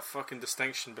made that fucking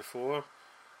distinction before.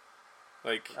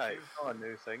 Like, Aye, it's not a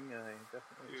new thing. Aye,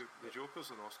 definitely. The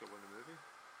Joker's an Oscar-winning movie.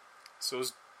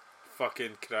 so's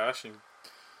fucking Crash, and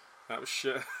that was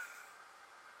shit.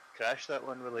 Crash, that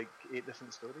one with like 8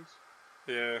 different stories.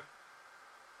 Yeah.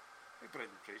 I think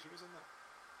Brendan Fraser was in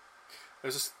that. It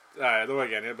was just, I don't want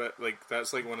to get into it, but like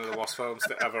that's like one of the worst films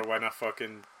to ever win a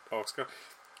fucking Oscar.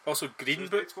 Also, Green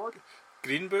Book. Suicide Squad?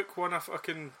 Green Book won a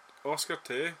fucking Oscar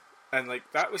too, and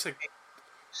like that was a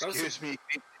Excuse me,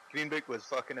 Green Book was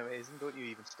fucking amazing. Don't you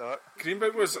even start. Green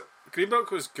Book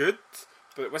was good,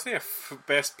 but it wasn't a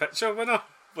Best Picture winner.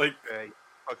 Like,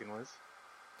 Fucking was.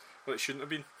 well, it shouldn't have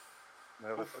been.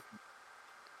 No, fucking,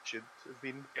 should have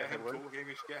been. Get if him it weren't. told,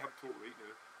 Hamish. Get him told right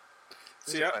now.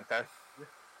 This See, is yeah. fantastic.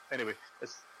 Anyway,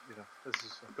 it's this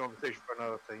is a conversation for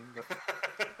another time.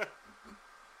 But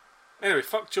Anyway,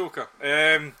 fuck Joker.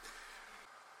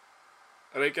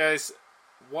 Alright, guys,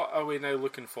 what are we now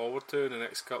looking forward to in the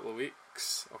next couple of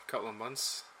weeks or couple of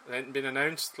months? Anything been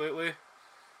announced lately?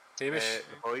 Hamish? the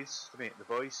boys, mate, the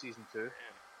boys season 2.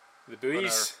 The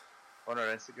buoys? On our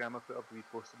Instagram, I put up a wee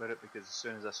post about it because as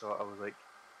soon as I saw it, I was like,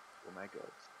 "Oh my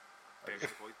god!" Get the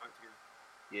boys back together.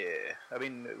 Yeah, I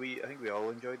mean, I think we all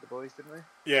enjoyed the boys, didn't we?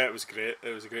 Yeah, it was great.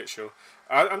 It was a great show.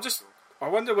 I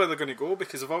wonder where they're going to go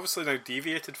because they've obviously now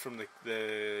deviated from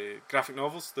the graphic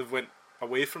novels. They've went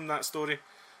away from that story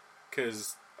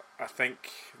because I think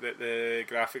that the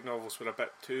graphic novels were a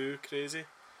bit too crazy.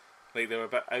 Like they were a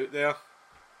bit out there.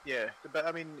 Yeah, but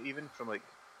I mean, even from like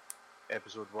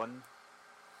episode 1,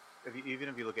 even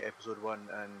if you look at episode 1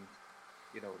 and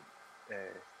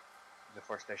the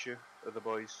first issue of the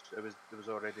boys, it was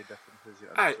already differences. You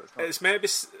know, Aye, so it's meant to be.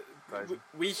 surprising.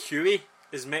 Wee Huey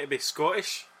is meant to be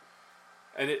Scottish,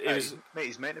 and it was, Mate,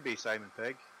 he's meant to be Simon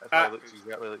Pegg. That's Ah. why he looks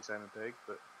exactly like Simon Pegg.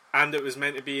 But and it was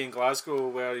meant to be in Glasgow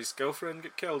where his girlfriend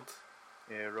got killed.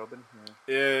 yeah, Robin.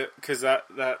 Yeah, because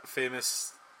that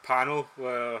famous panel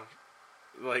where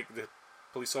like the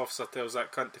police officer tells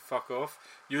that cunt to fuck off,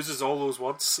 uses all those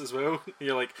words as well.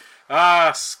 You're like,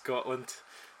 Scotland,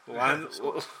 land.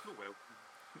 Oh well.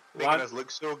 Making land us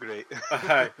look so great.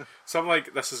 something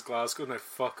like this is Glasgow now,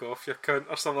 fuck off, you cunt,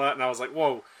 or something like that. And I was like,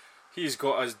 whoa, he's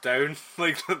got us down.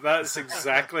 Like that's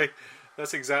exactly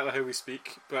how we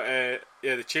speak. But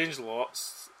yeah, they changed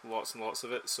lots and lots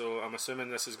of it. So I'm assuming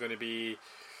this is going to be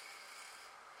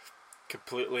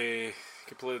completely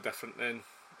different then.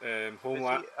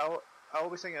 Homeland. See, I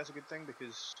always think that's a good thing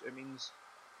because it means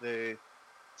the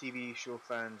TV show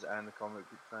fans and the comic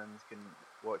book fans can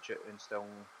watch it and still,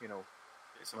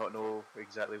 not know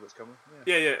exactly what's coming.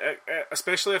 Yeah.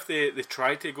 Especially if they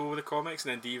try to go with the comics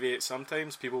and then deviate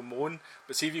sometimes, people moan.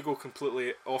 But see if you go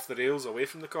completely off the rails away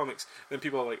from the comics, then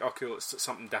people are like, oh cool, it's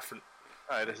something different.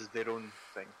 Aye, this is their own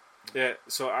thing. Yeah,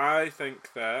 so I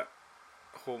think that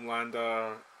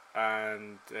Homelander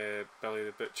and Billy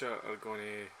the Butcher are going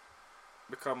to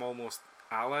become almost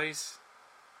allies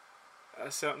at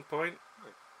a certain point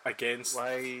against...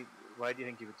 Why do you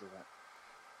think he would do that?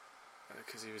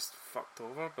 Because he was fucked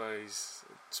over by his,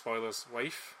 spoilers,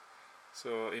 wife.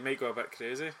 So he might go a bit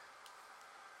crazy.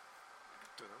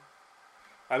 Don't know.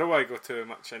 I don't want to go too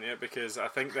much into it because I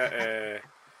think that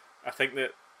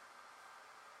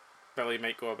Billy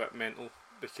might go a bit mental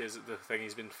because the thing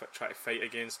he's been trying to fight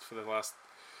against for the last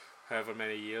however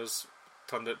many years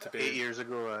turned out to be 8 years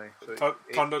ago, aye. So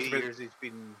turned out eight to be years he's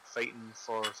been fighting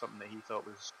for something that he thought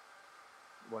was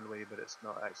one way, but it's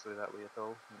not actually that way at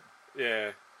all.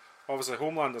 yeah. Obviously,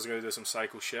 Homelander's going to do some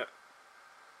psycho shit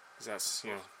because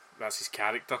that's his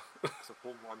character. It's a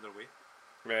Homelander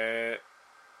way.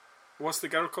 What's the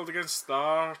girl called again?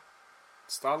 Starlight.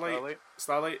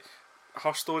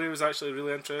 Her story was actually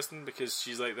really interesting because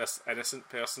she's like this innocent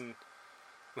person,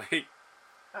 like.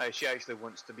 Aye, she actually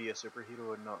wants to be a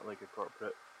superhero and not like a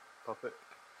corporate puppet.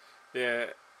 Yeah,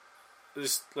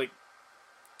 just like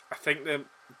I think that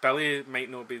Billy might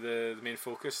not be the main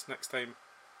focus next time.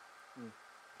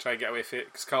 Try and get away with it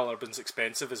because Carl Urban's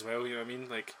expensive as well. You know what I mean?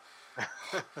 Like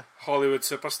Hollywood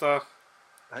superstar.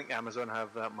 I think Amazon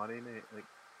have that money, mate. Like,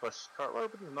 plus Carl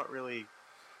Urban's not really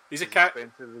He's as a cat.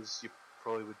 expensive as you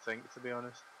probably would think, to be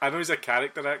honest. I know he's a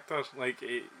character actor. Like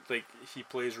he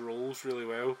plays roles really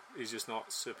well. He's just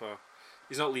not super.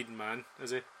 He's not leading man, is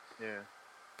he? Yeah.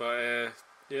 But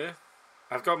yeah,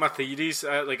 I've got my theories.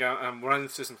 I'm running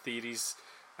through some theories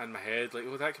in my head. Like,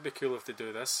 oh, that could be cool if they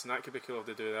do this, and that could be cool if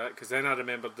they do that. Because then I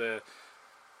remembered the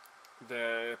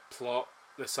plot,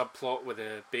 the subplot with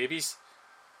the babies,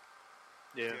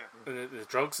 Yeah. and the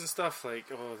drugs and stuff. Like,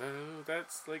 oh,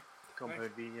 that's like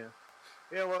Compound B, yeah.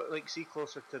 Yeah, well, like, see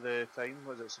closer to the time,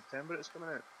 was it September it's coming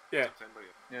out? yeah. September,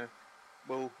 yeah. Yeah.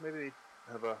 We'll maybe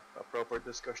have a proper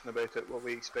discussion about it, what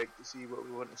we expect to see, what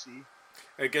we want to see.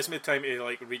 It gives me time to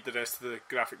like read the rest of the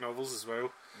graphic novels as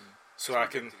well, so I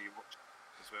can. To rewatch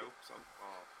as well. So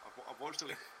I've watched it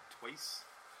like twice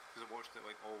because I watched it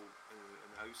like all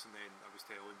in the house, and then I was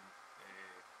telling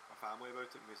my family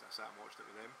about it because I sat and watched it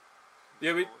with them.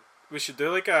 Yeah, we should do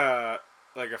like a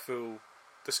full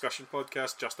discussion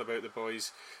podcast just about the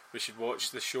boys. We should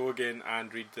watch the show again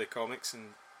and read the comics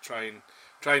and try and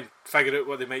figure out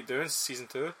what they might do in season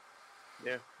 2.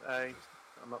 Yeah, I'm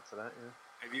up for that, yeah.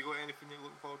 Have you got anything you're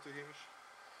looking forward to, Hamish?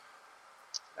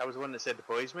 I was the one that said the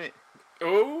boys, mate.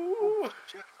 Oh,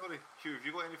 Shit, sorry. Hugh, have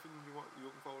you got anything you're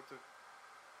looking forward to?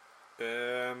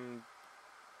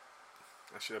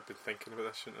 I should have been thinking about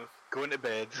this, shouldn't I? Going to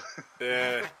bed.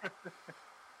 Yeah.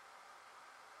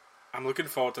 I'm looking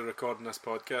forward to recording this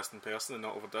podcast in person and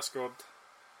not over Discord.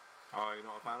 Oh, you're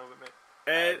not a fan of it,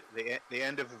 mate? The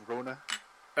end of Rona.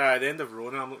 The end of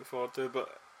Rona I'm looking forward to,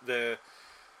 but the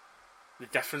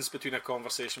difference between a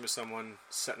conversation with someone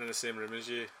sitting in the same room as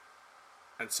you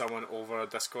and someone over a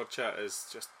Discord chat is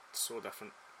just so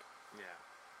different. Yeah,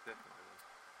 definitely.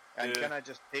 And Yeah. can I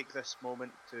just take this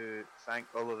moment to thank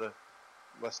all of the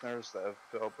listeners that have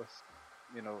put up with,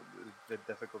 the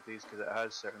difficulties, because it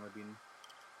has certainly been.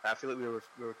 I feel like we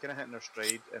were kind of hitting our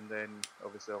stride, and then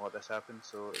obviously all of this happened,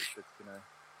 so it's kind of.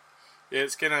 Yeah,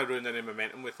 it's kind of ruined any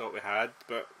momentum we thought we had,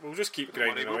 but we'll just keep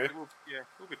grinding away.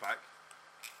 We'll be back.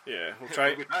 Yeah, we'll try.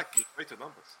 We'll be back with greater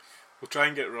numbers. We'll try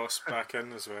and get Ross back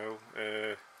in as well,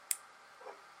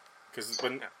 because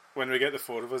when we get the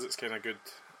four of us, it's kind of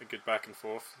a good back and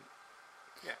forth.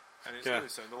 Yeah, and it's going to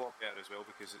sound a lot better as well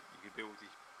because you could be able to,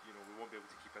 we won't be able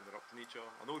to keep interrupting each other.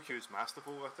 I know Hugh's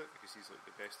masterful with it because he's like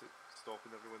the best at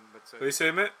stopping everyone mid-sentence. What do you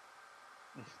say, mate?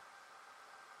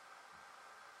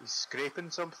 He's scraping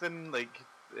something,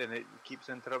 and it keeps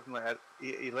interrupting.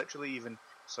 He literally even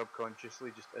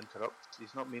subconsciously just interrupts.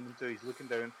 He's not meaning to. He's looking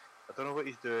down. I don't know what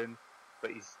he's doing,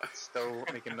 but he's still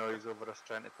making noise over us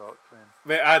trying to talk. Man.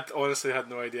 Mate, I honestly had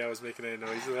no idea I was making any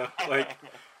noise there. Like,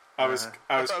 I was.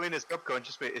 I mean, it's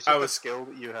subconscious, mate. It's just a skill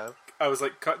that you have. I was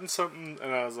like cutting something,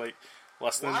 and I was like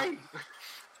listening. Why?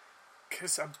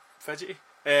 Because I'm fidgety.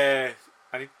 I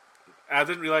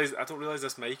don't realize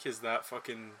this mic is that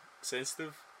fucking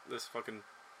sensitive. This fucking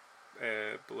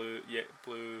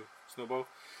blue snowball.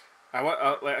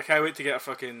 I can't wait to get a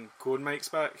fucking Cone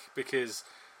mics back because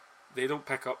they don't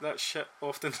pick up that shit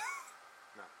often.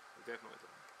 No, they definitely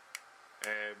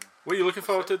don't. What are you looking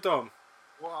forward to, Dom?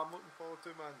 What I'm looking forward to,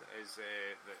 man, is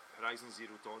that Horizon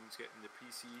Zero Dawn's getting the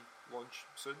PC launch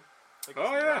soon. I think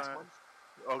Oh, it's yeah. next month.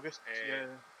 August. Yeah.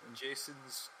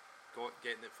 Jason's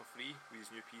getting it for free with his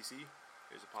new PC.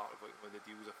 It was a part of one of the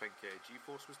deals I think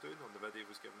GeForce was doing. On the video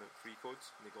was giving out free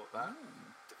codes, and they got that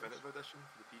definitive edition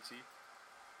for the PC.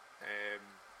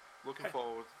 Looking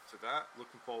forward to that.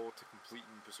 Looking forward to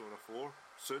completing Persona 4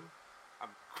 soon.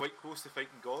 I'm quite close to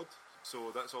fighting God,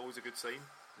 so that's always a good sign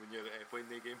when you're playing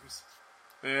their games.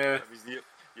 Yeah. That means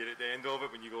you're at the end of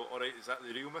it when you go, alright, is that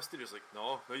the real mystery? It's like,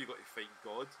 no, now you got to fight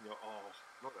God. And you're, oh,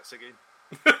 not this again.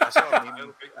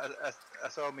 I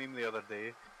saw a meme the other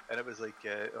day, and it was like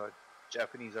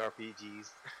Japanese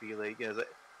RPGs feel like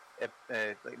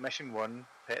like mission 1,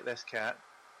 pet this cat,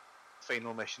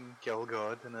 final mission, kill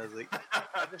God, and I was like,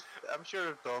 I'm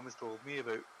sure Dom has told me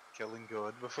about killing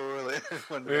God before, like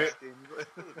one of those games.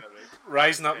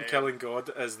 Rising up and killing God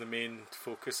is the main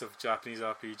focus of Japanese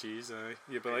RPGs.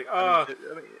 You'd be like, I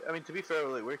mean, to be fair,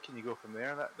 like, where can you go from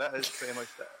there? That is pretty much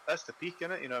that's the peak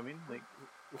in it. You know what I mean? Like,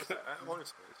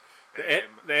 honestly,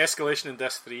 the escalation in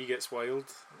Disc 3 gets wild.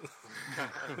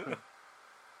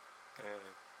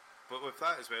 But with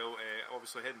that as well,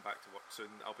 obviously heading back to work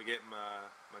soon, I'll be getting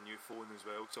my new phone as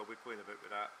well, so I'll be playing about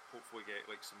with that. Hopefully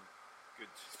get like some good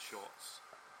shots,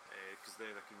 because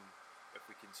then if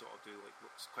we can sort of do like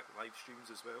quick live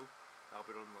streams as well, I'll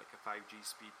be on like a 5G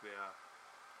speed where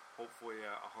hopefully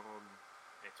a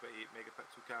 128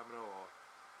 megapixel camera, or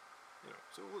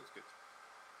so it looks good.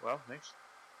 well, nice.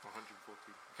 114,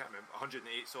 I can't remember, 108.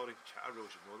 Sorry, I really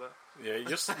should know that. Yeah,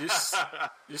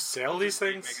 you sell these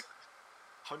things.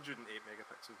 108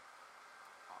 megapixel.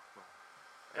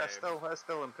 That's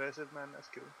still impressive, man. That's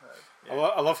cool. Yeah.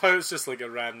 I love how it's just like a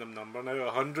random number now.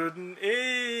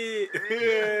 108.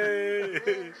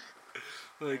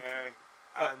 Like,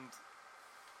 and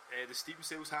the Steam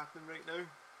sale's happening right now,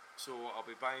 so I'll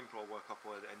be buying probably a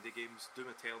couple of the indie games. Doom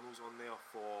Eternal's on there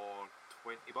for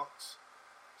 $20,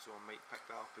 so I might pick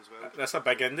that up as well. that's a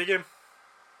big indie game.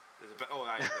 There's a bit. Oh,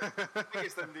 aye, the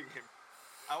biggest indie game.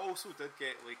 I also did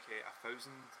get like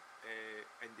 1,000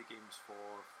 indie games for,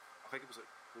 I think it was like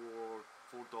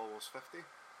 $4.50.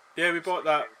 Yeah, we bought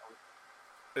that.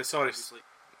 Sorry. It's like,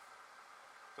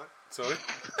 Sorry.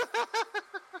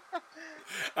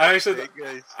 I actually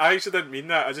didn't mean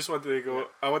that. I just wanted to go. Yeah.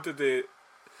 I wanted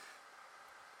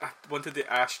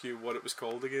to ask you what it was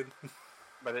called again.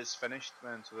 But it's finished,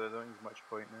 man. So I don't think there's much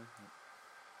point now.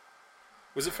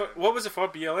 Was it for? What was it for?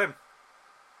 BLM.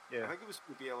 Yeah, I think it was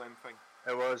the BLM thing.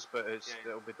 It was, but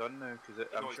it'll be done now because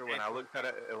I'm sure when I looked at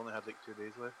it, it only had like 2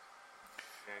 days left.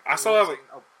 Yeah, I still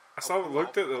haven't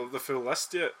looked at the full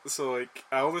list yet. So like,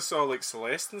 I only saw like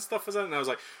Celeste and stuff was in it, and I was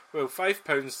like, well,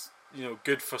 £5,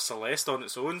 good for Celeste on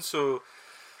its own. So,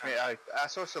 I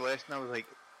saw Celeste and I was like,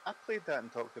 I played that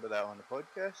and talked about that on the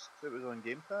podcast. It was on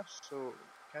Game Pass, so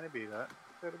can it be that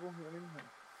terrible? You know what I mean?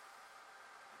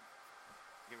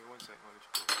 Give me 1 second. Let me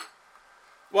just go.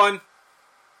 One.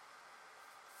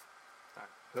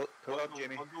 Pull up,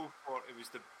 Jamie. It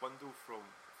was the bundle for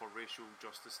racial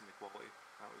justice and equality.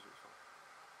 That was what it was for.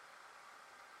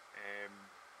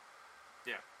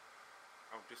 Yeah.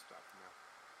 I'll just start from there.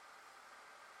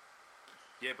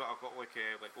 Yeah, but I've got like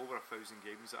over 1,000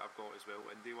 games that I've got as well.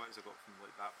 Indie wise, I got from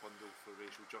like that bundle for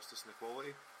racial justice and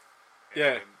equality.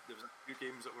 Yeah. There was a few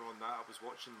games that were on that. I was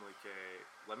watching like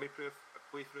let me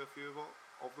play through a few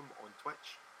of them on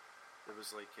Twitch. There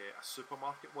was like a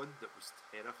supermarket one that was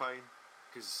terrifying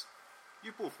because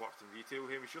you both worked in retail.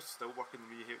 Hamish, you're still working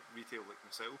in retail like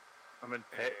myself. I'm in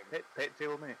pet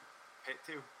tail, mate. Pet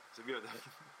tail. It's a weird.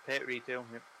 Pet retail.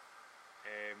 Yep.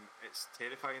 It's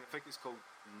terrifying. I think it's called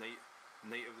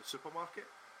Night of the Supermarket.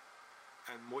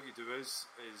 And what you do is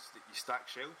that you stack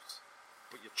shelves,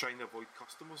 but you're trying to avoid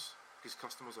customers because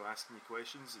customers are asking you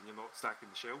questions and you're not stacking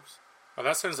the shelves. Oh,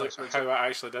 that sounds like how I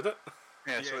actually did it.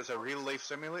 Yeah, so it's a real life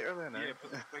simulator then. Yeah, but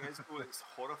the thing is, though, it's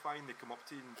horrifying. They come up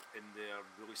to you and they're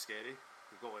really scary.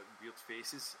 They've got like weird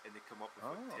faces and they come up with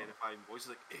like terrifying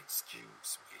voices like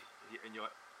 "Excuse me,"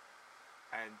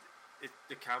 and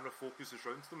the camera focuses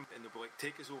around to them and they'll be like,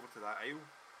 "Take us over to that aisle,"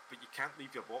 but you can't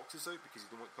leave your boxes out because you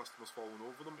don't want customers falling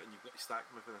over them, and you've got to stack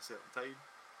them within a certain time.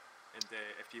 And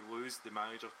if you lose, the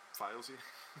manager fires you.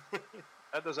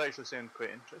 That does actually sound quite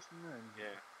interesting. Then.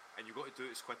 Yeah, and you've got to do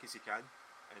it as quick as you can.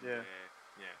 And,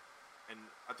 yeah. And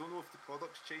I don't know if the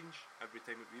products change every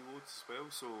time it reloads as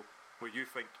well. So where you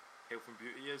think health and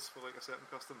beauty is for like a certain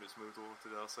customer, it's moved over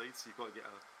to the other side. So you've got to get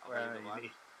a line of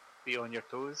land. Be on your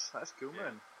toes. That's cool,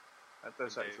 man. That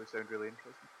does actually sound really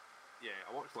interesting. Yeah,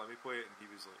 I watched Lemmy play it and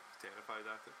he was like terrified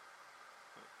at it.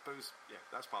 But it was,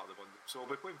 that's part of the bundle. So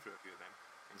I'll be playing through a few of them.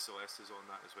 And Celeste is on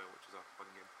that as well, which is a fun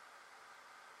game.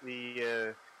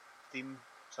 The Steam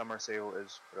summer sale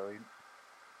is brilliant.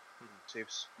 You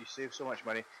save so much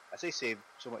money. I say save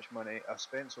so much money. I've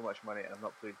spent so much money and I've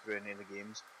not played through any of the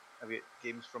games. I've got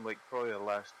games from like probably the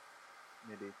last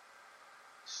maybe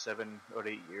 7 or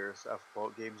 8 years. I've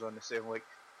bought games on the sale. Like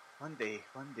one day,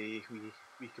 we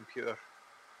computer,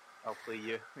 I'll play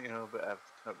you, but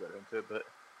I've not got around to it. But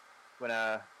when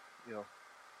I,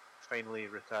 finally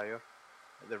retire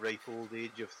at the ripe old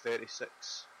age of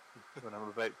 36, when I'm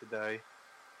about to die,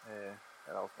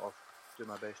 I'll do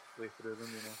my best to play through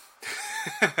them,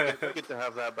 Good to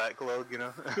have that backlog,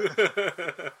 The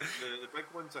big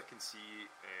ones I can see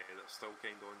that are still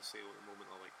kind of on sale at the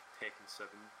moment are like Tekken 7.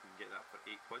 You can get that for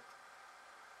 £8,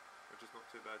 which is not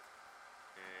too bad.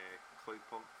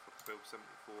 Cloudpunk for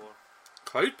 £12.74.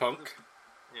 Cloudpunk?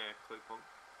 Yeah, Cloudpunk.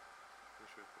 I'm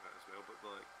sure for that as well, but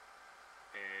like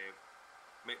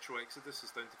Metro Exodus is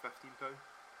down to £15.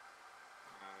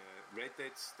 Red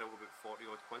Dead's still about 40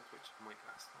 odd quid, which I'm like,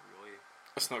 that's not really.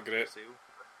 That's not great. Sale.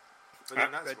 But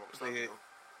then that's Rockstar.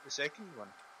 The second one.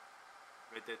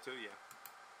 Red Dead 2, yeah.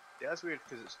 Yeah, that's weird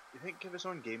because you think if it's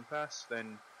on Game Pass,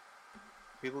 then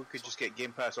people could just get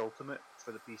Game Pass Ultimate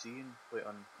for the PC and play it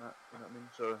on that. You know what I mean?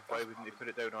 So why wouldn't they put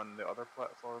it down on the other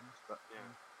platforms? But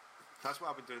that's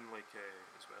what I've been doing like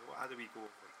as well. I had a wee go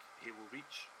of like Halo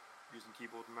Reach using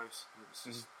keyboard and mouse, and it was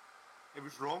just it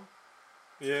was wrong.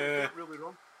 Yeah, it was really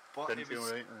wrong. But didn't it feel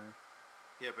was, right.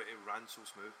 Yeah, but it ran so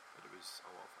smooth that it was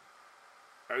a lot of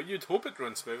fun. You'd hope it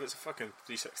runs smooth. It's a fucking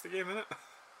 360 game, isn't it?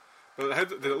 But how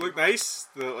did it look nice?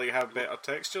 Did it like have better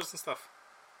textures and stuff?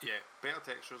 Yeah, better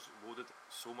textures, loaded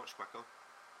so much quicker.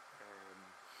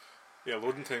 Yeah,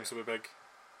 loading times will be big.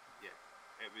 Yeah,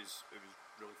 it was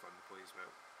really fun to play as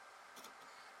well.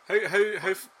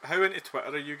 How into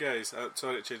Twitter are you guys?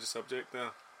 Sorry to change the subject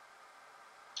there.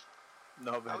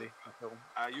 Not very.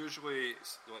 I usually,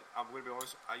 like, I'm going to be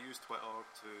honest, I use Twitter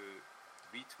to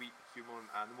retweet human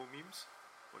and animal memes,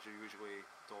 which are usually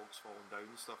dogs falling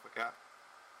down and stuff like that,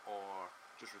 or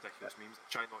just ridiculous memes. I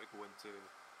try not to go into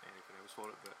anything else for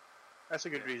it, but that's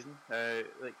a good reason.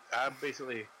 Like, I'm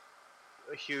basically,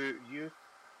 you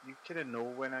kind of know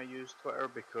when I use Twitter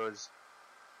because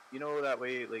that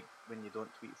way, like when you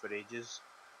don't tweet for ages,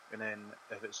 and then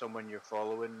if it's someone you're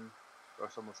following or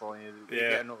someone following you, you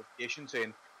get a notification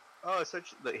saying, "Oh,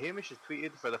 Hamish has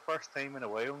tweeted for the first time in a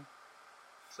while."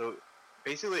 So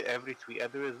basically, every tweet I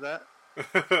do is that.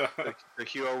 The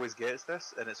Hugh always gets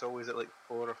this, and it's always at like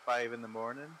 4 or 5 in the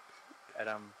morning, and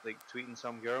I'm like tweeting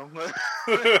some girl or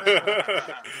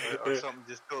something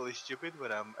just totally stupid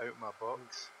when I'm out my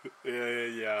box.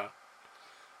 Yeah.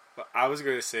 But I was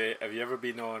going to say, have you ever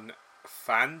been on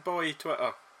fanboy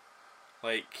Twitter?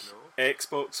 Like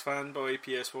Xbox fanboy,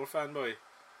 PS4 fanboy?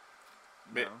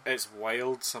 No. It's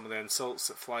wild, some of the insults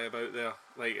that fly about there.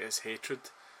 Like, it's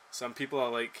hatred. Some people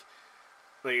are like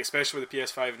especially with the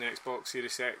PS5 and the Xbox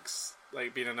Series X,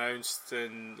 like being announced,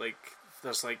 and like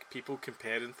there's like people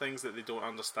comparing things that they don't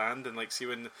understand, and like see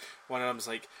when one of them's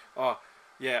like, oh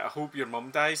yeah, I hope your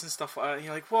mum dies and stuff like that, and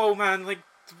you're like, whoa man, like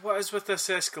what is with this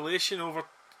escalation over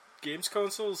games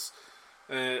consoles?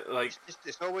 Like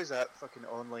it's always that fucking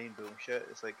online bullshit.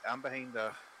 It's like I'm behind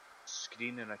a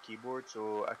screen and a keyboard,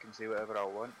 so I can say whatever I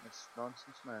want. It's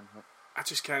nonsense, man. I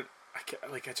just can't.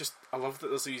 I love that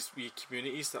there's these wee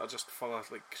communities that are just full of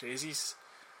like crazies.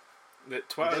 That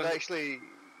Twitter. You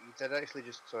did actually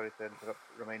just, sorry to interrupt,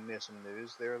 remind me of some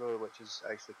news there though, which is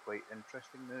actually quite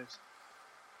interesting news.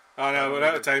 Oh no, we're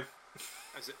out of time.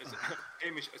 Is it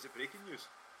Hamish, is it breaking news?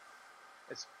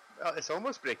 It's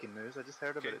almost breaking news. I just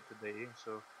heard about it today.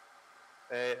 So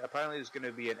apparently there's going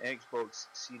to be an Xbox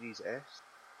Series S.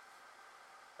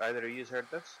 Either of you has heard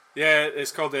this? Yeah,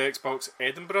 it's called the Xbox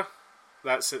Edinburgh.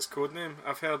 That's its code name.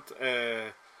 I've heard.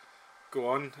 Go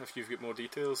on if you've got more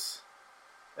details.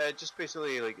 Just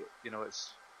basically, like, you know,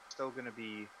 it's still going to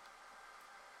be.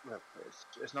 Well,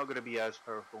 it's not going to be as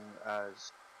powerful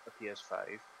as a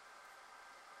PS5.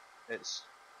 It's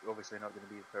obviously not going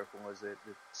to be as powerful as the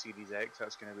Series X.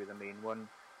 That's going to be the main one,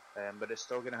 but it's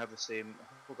still going to have the same.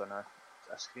 Hold on, I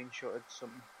screenshotted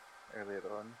something earlier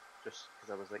on just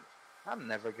because I was like, I'm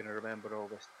never going to remember all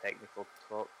this technical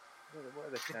talk. What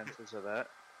are the chances of that?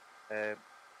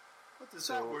 What does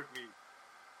that word mean?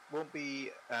 Won't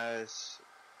be as,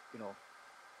 you know,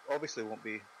 obviously won't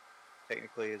be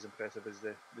technically as impressive as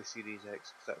the Series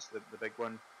X, because that's the big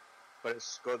one, but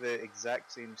it's got the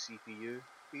exact same CPU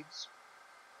speeds,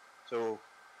 so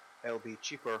it'll be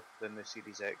cheaper than the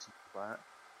Series X and stuff like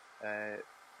that.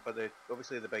 But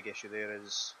obviously the big issue there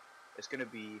is it's going to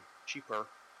be cheaper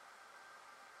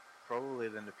probably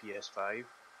than the PS5,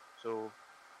 so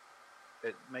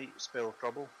it might spell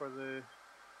trouble for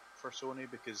Sony,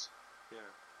 because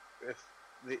if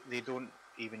they don't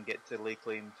even get to lay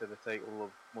claim to the title of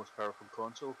most powerful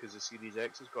console, because the Series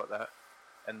X has got that,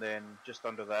 and then just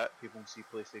under that people see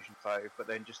PlayStation 5, but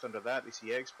then just under that they see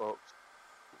Xbox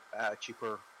at a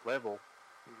cheaper level.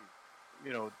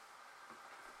 You know,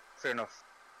 fair enough,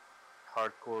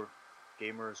 hardcore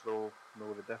gamers will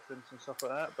know the difference and stuff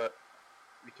like that, but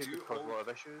it could cause a lot of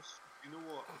issues. Do you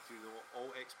know what all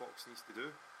Xbox needs to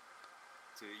do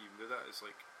to even do that? Is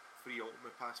like free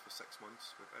Ultimate Pass for 6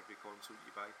 months with every console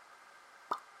you buy.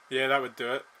 Yeah, that would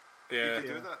do it. Yeah. You could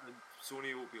do that, and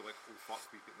Sony will be like, "Oh fuck,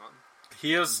 we've got nothing."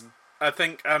 Here's, I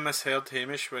think I misheard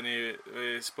Hamish when he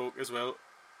spoke as well.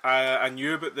 I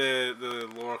knew about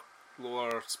the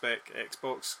lower spec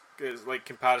Xbox, it's like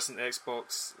comparison to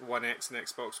Xbox One X and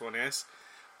Xbox One S.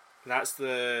 That's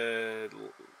the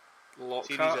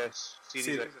Lockhart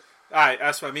Series S. Aye,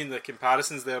 that's what I mean. The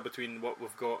comparisons there between what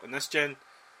we've got in this gen,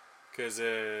 because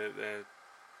the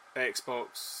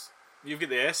Xbox, you've got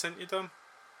the S, haven't you, Dom?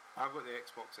 I've got the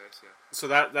Xbox S, yeah. So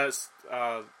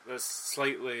that's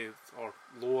slightly or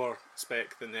lower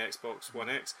spec than the Xbox One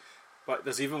X, but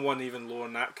there's even one even lower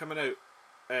than that coming out.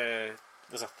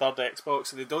 There's a third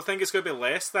Xbox, and they don't think it's going to be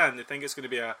less than. They think it's going to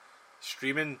be a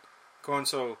streaming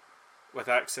console with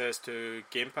access to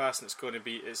Game Pass, and it's going to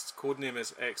be, its codename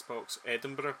is Xbox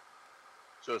Edinburgh.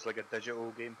 So it's like a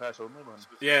digital Game Pass only one.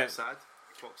 Yeah.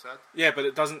 Xbox SAD. Yeah, but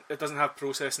it doesn't have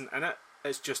processing in it.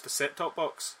 It's just a set-top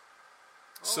box.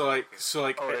 So it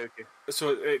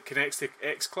connects to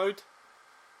xCloud,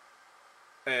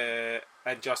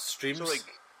 and just streams. So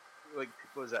like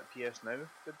what was that, PS Now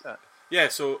did that? Yeah.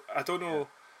 So I don't know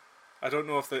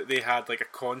if they had like a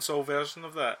console version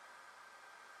of that,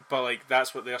 but like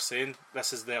that's what they're saying.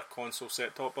 This is their console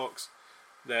set-top box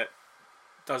that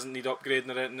doesn't need upgrading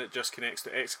or anything. It just connects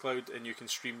to xCloud, and you can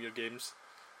stream your games.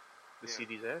 The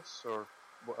Series S, or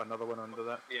what, another one under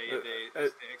that? Yeah, the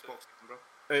Xbox Edinburgh.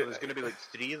 So there's going to be like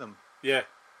 3 of them. Yeah.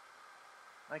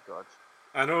 My God.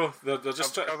 I know they're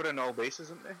just covering all bases,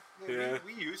 aren't they? Yeah.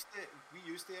 We used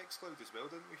the xCloud as well,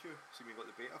 didn't we, Hugh? So we got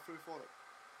the beta through for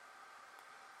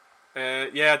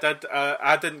it. Yeah, I did.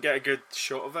 I didn't get a good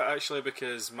shot of it actually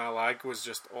because my lag was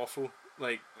just awful.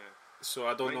 Like, so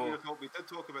I don't know. We did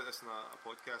talk about this in a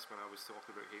podcast when I was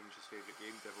talking about Hamish's favourite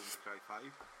game, Devil May Cry 5,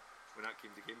 when that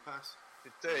came to Game Pass.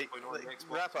 Wrap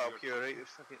it up here, right?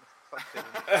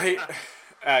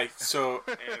 Aye. So,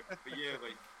 but yeah,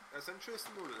 like it's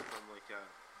interesting though that they've done like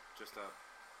just a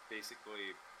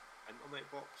basically internet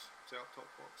box, set-top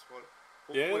box for it.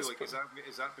 Hopefully, like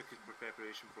is that because we're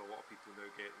preparation for a lot of people now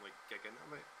getting like gig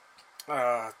internet?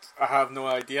 I have no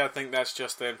idea. I think that's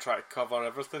just them trying to cover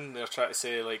everything. They're trying to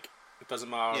say like it doesn't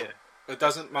matter. Yeah. It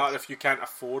doesn't matter if you can't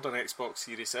afford an Xbox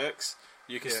Series X.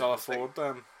 You can still afford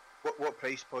them. What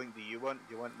price point do you want?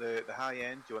 Do you want the high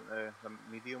end? Do you want the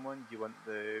medium one? Do you want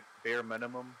the bare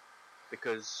minimum?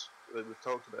 because we've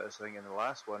talked about this thing in the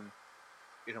last one.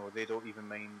 You know, they don't even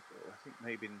mind. I think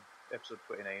maybe in episode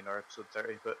 29 or episode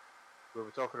 30, but we were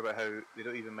talking about how they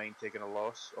don't even mind taking a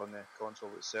loss on the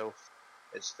console itself.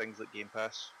 It's things like Game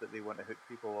Pass that they want to hook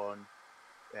people on,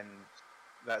 and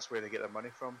that's where they get their money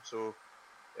from. So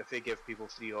if they give people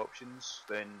 3 options,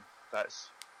 then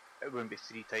it wouldn't be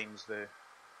 3 times the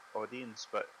audience,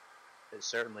 but it's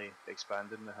certainly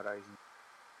expanding the horizon.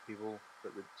 People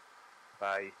that would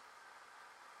buy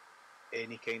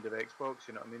any kind of Xbox,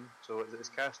 you know what I mean? So it's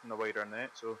casting a wider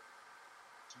net, so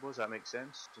I suppose that makes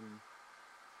sense. And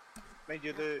mind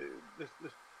you,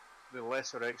 the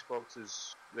lesser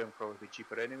Xboxes, they'll probably be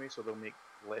cheaper anyway, so they'll make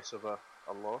less of a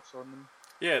loss on them.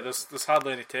 Yeah, there's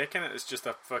hardly any tech in it. It's just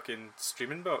a fucking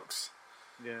streaming box.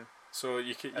 Yeah. So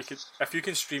you could if you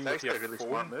can stream with your phone. That's a really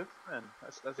smart move, man.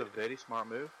 That's a very smart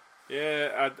move.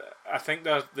 Yeah, I think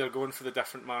they're going for the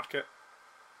different market.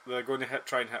 They're going to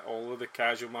try and hit all of the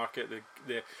casual market.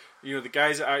 The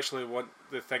guys that actually want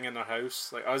the thing in their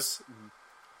house, like us,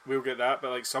 we'll get that. But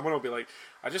like someone will be like,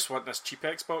 I just want this cheap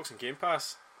Xbox and Game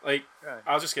Pass. Like, right.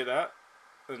 I'll just get that.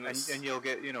 And you'll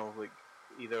get, you know, like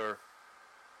either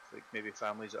like maybe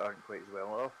families that aren't quite as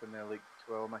well off, and they're like,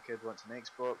 well, my kid wants an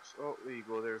Xbox. Oh, there you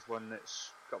go. There's one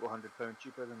that's a couple £100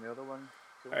 cheaper than the other one.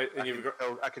 Cool.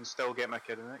 I can still get my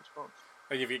kid an Xbox.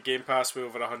 And you've got Game Pass with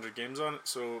over 100 games on it,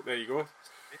 so there you go.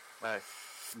 Aye,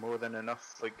 more than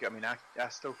enough. Like, I mean, I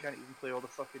still can't even play all the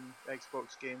fucking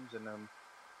Xbox games, and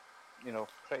you know,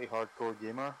 pretty hardcore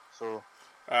gamer. So,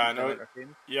 no,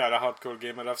 yeah, a hardcore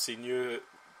gamer. I've seen you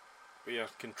with your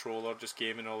controller just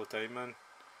gaming all the time, man.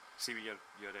 See with your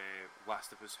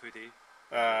Last of Us hoodie.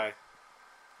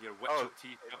 Your Witcher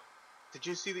t-shirt. Did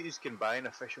you see that you can buy an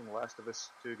official Last of Us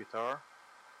 2 guitar?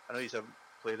 I know you haven't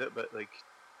played it, but like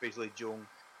basically Joel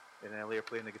and Ellie are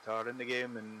playing the guitar in the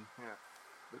game, and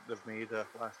they've made a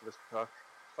Last of Us guitar.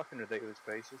 Fucking ridiculous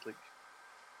prices, like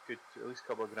good at least a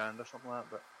couple of grand or something like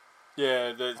that. But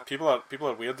yeah, people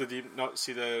are weird. Did you not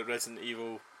see the Resident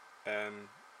Evil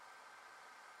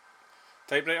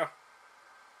typewriter?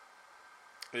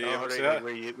 Right,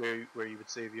 where you would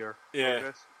save your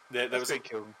progress? Yeah, that was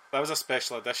cool. That was a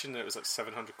special edition. It was like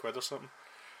 £700 or something.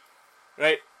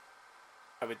 Right,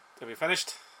 are we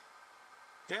finished?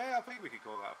 Yeah, I think we could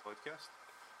call that a podcast.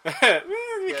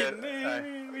 we can.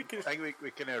 I think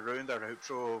we kind of round our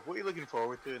outro. What are you looking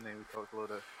forward to? And then we talked a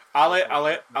lot of. I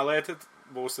let it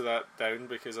most of that down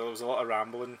because there was a lot of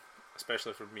rambling,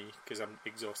 especially from me because I'm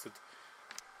exhausted.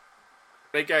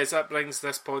 Right, guys, that brings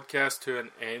this podcast to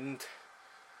an end.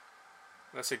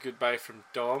 That's a goodbye from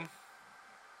Dom.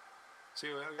 See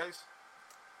you later, guys.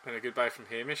 And a goodbye from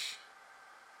Hamish.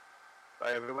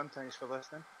 Bye, everyone. Thanks for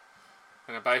listening.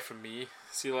 And a bye from me.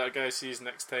 See you later, guys. See you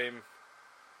next time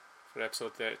for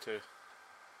episode 32.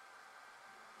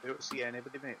 We don't see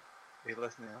anybody, mate. Are you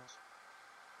listening else?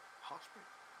 Hush me.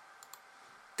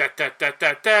 Da da da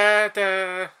da da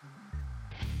da.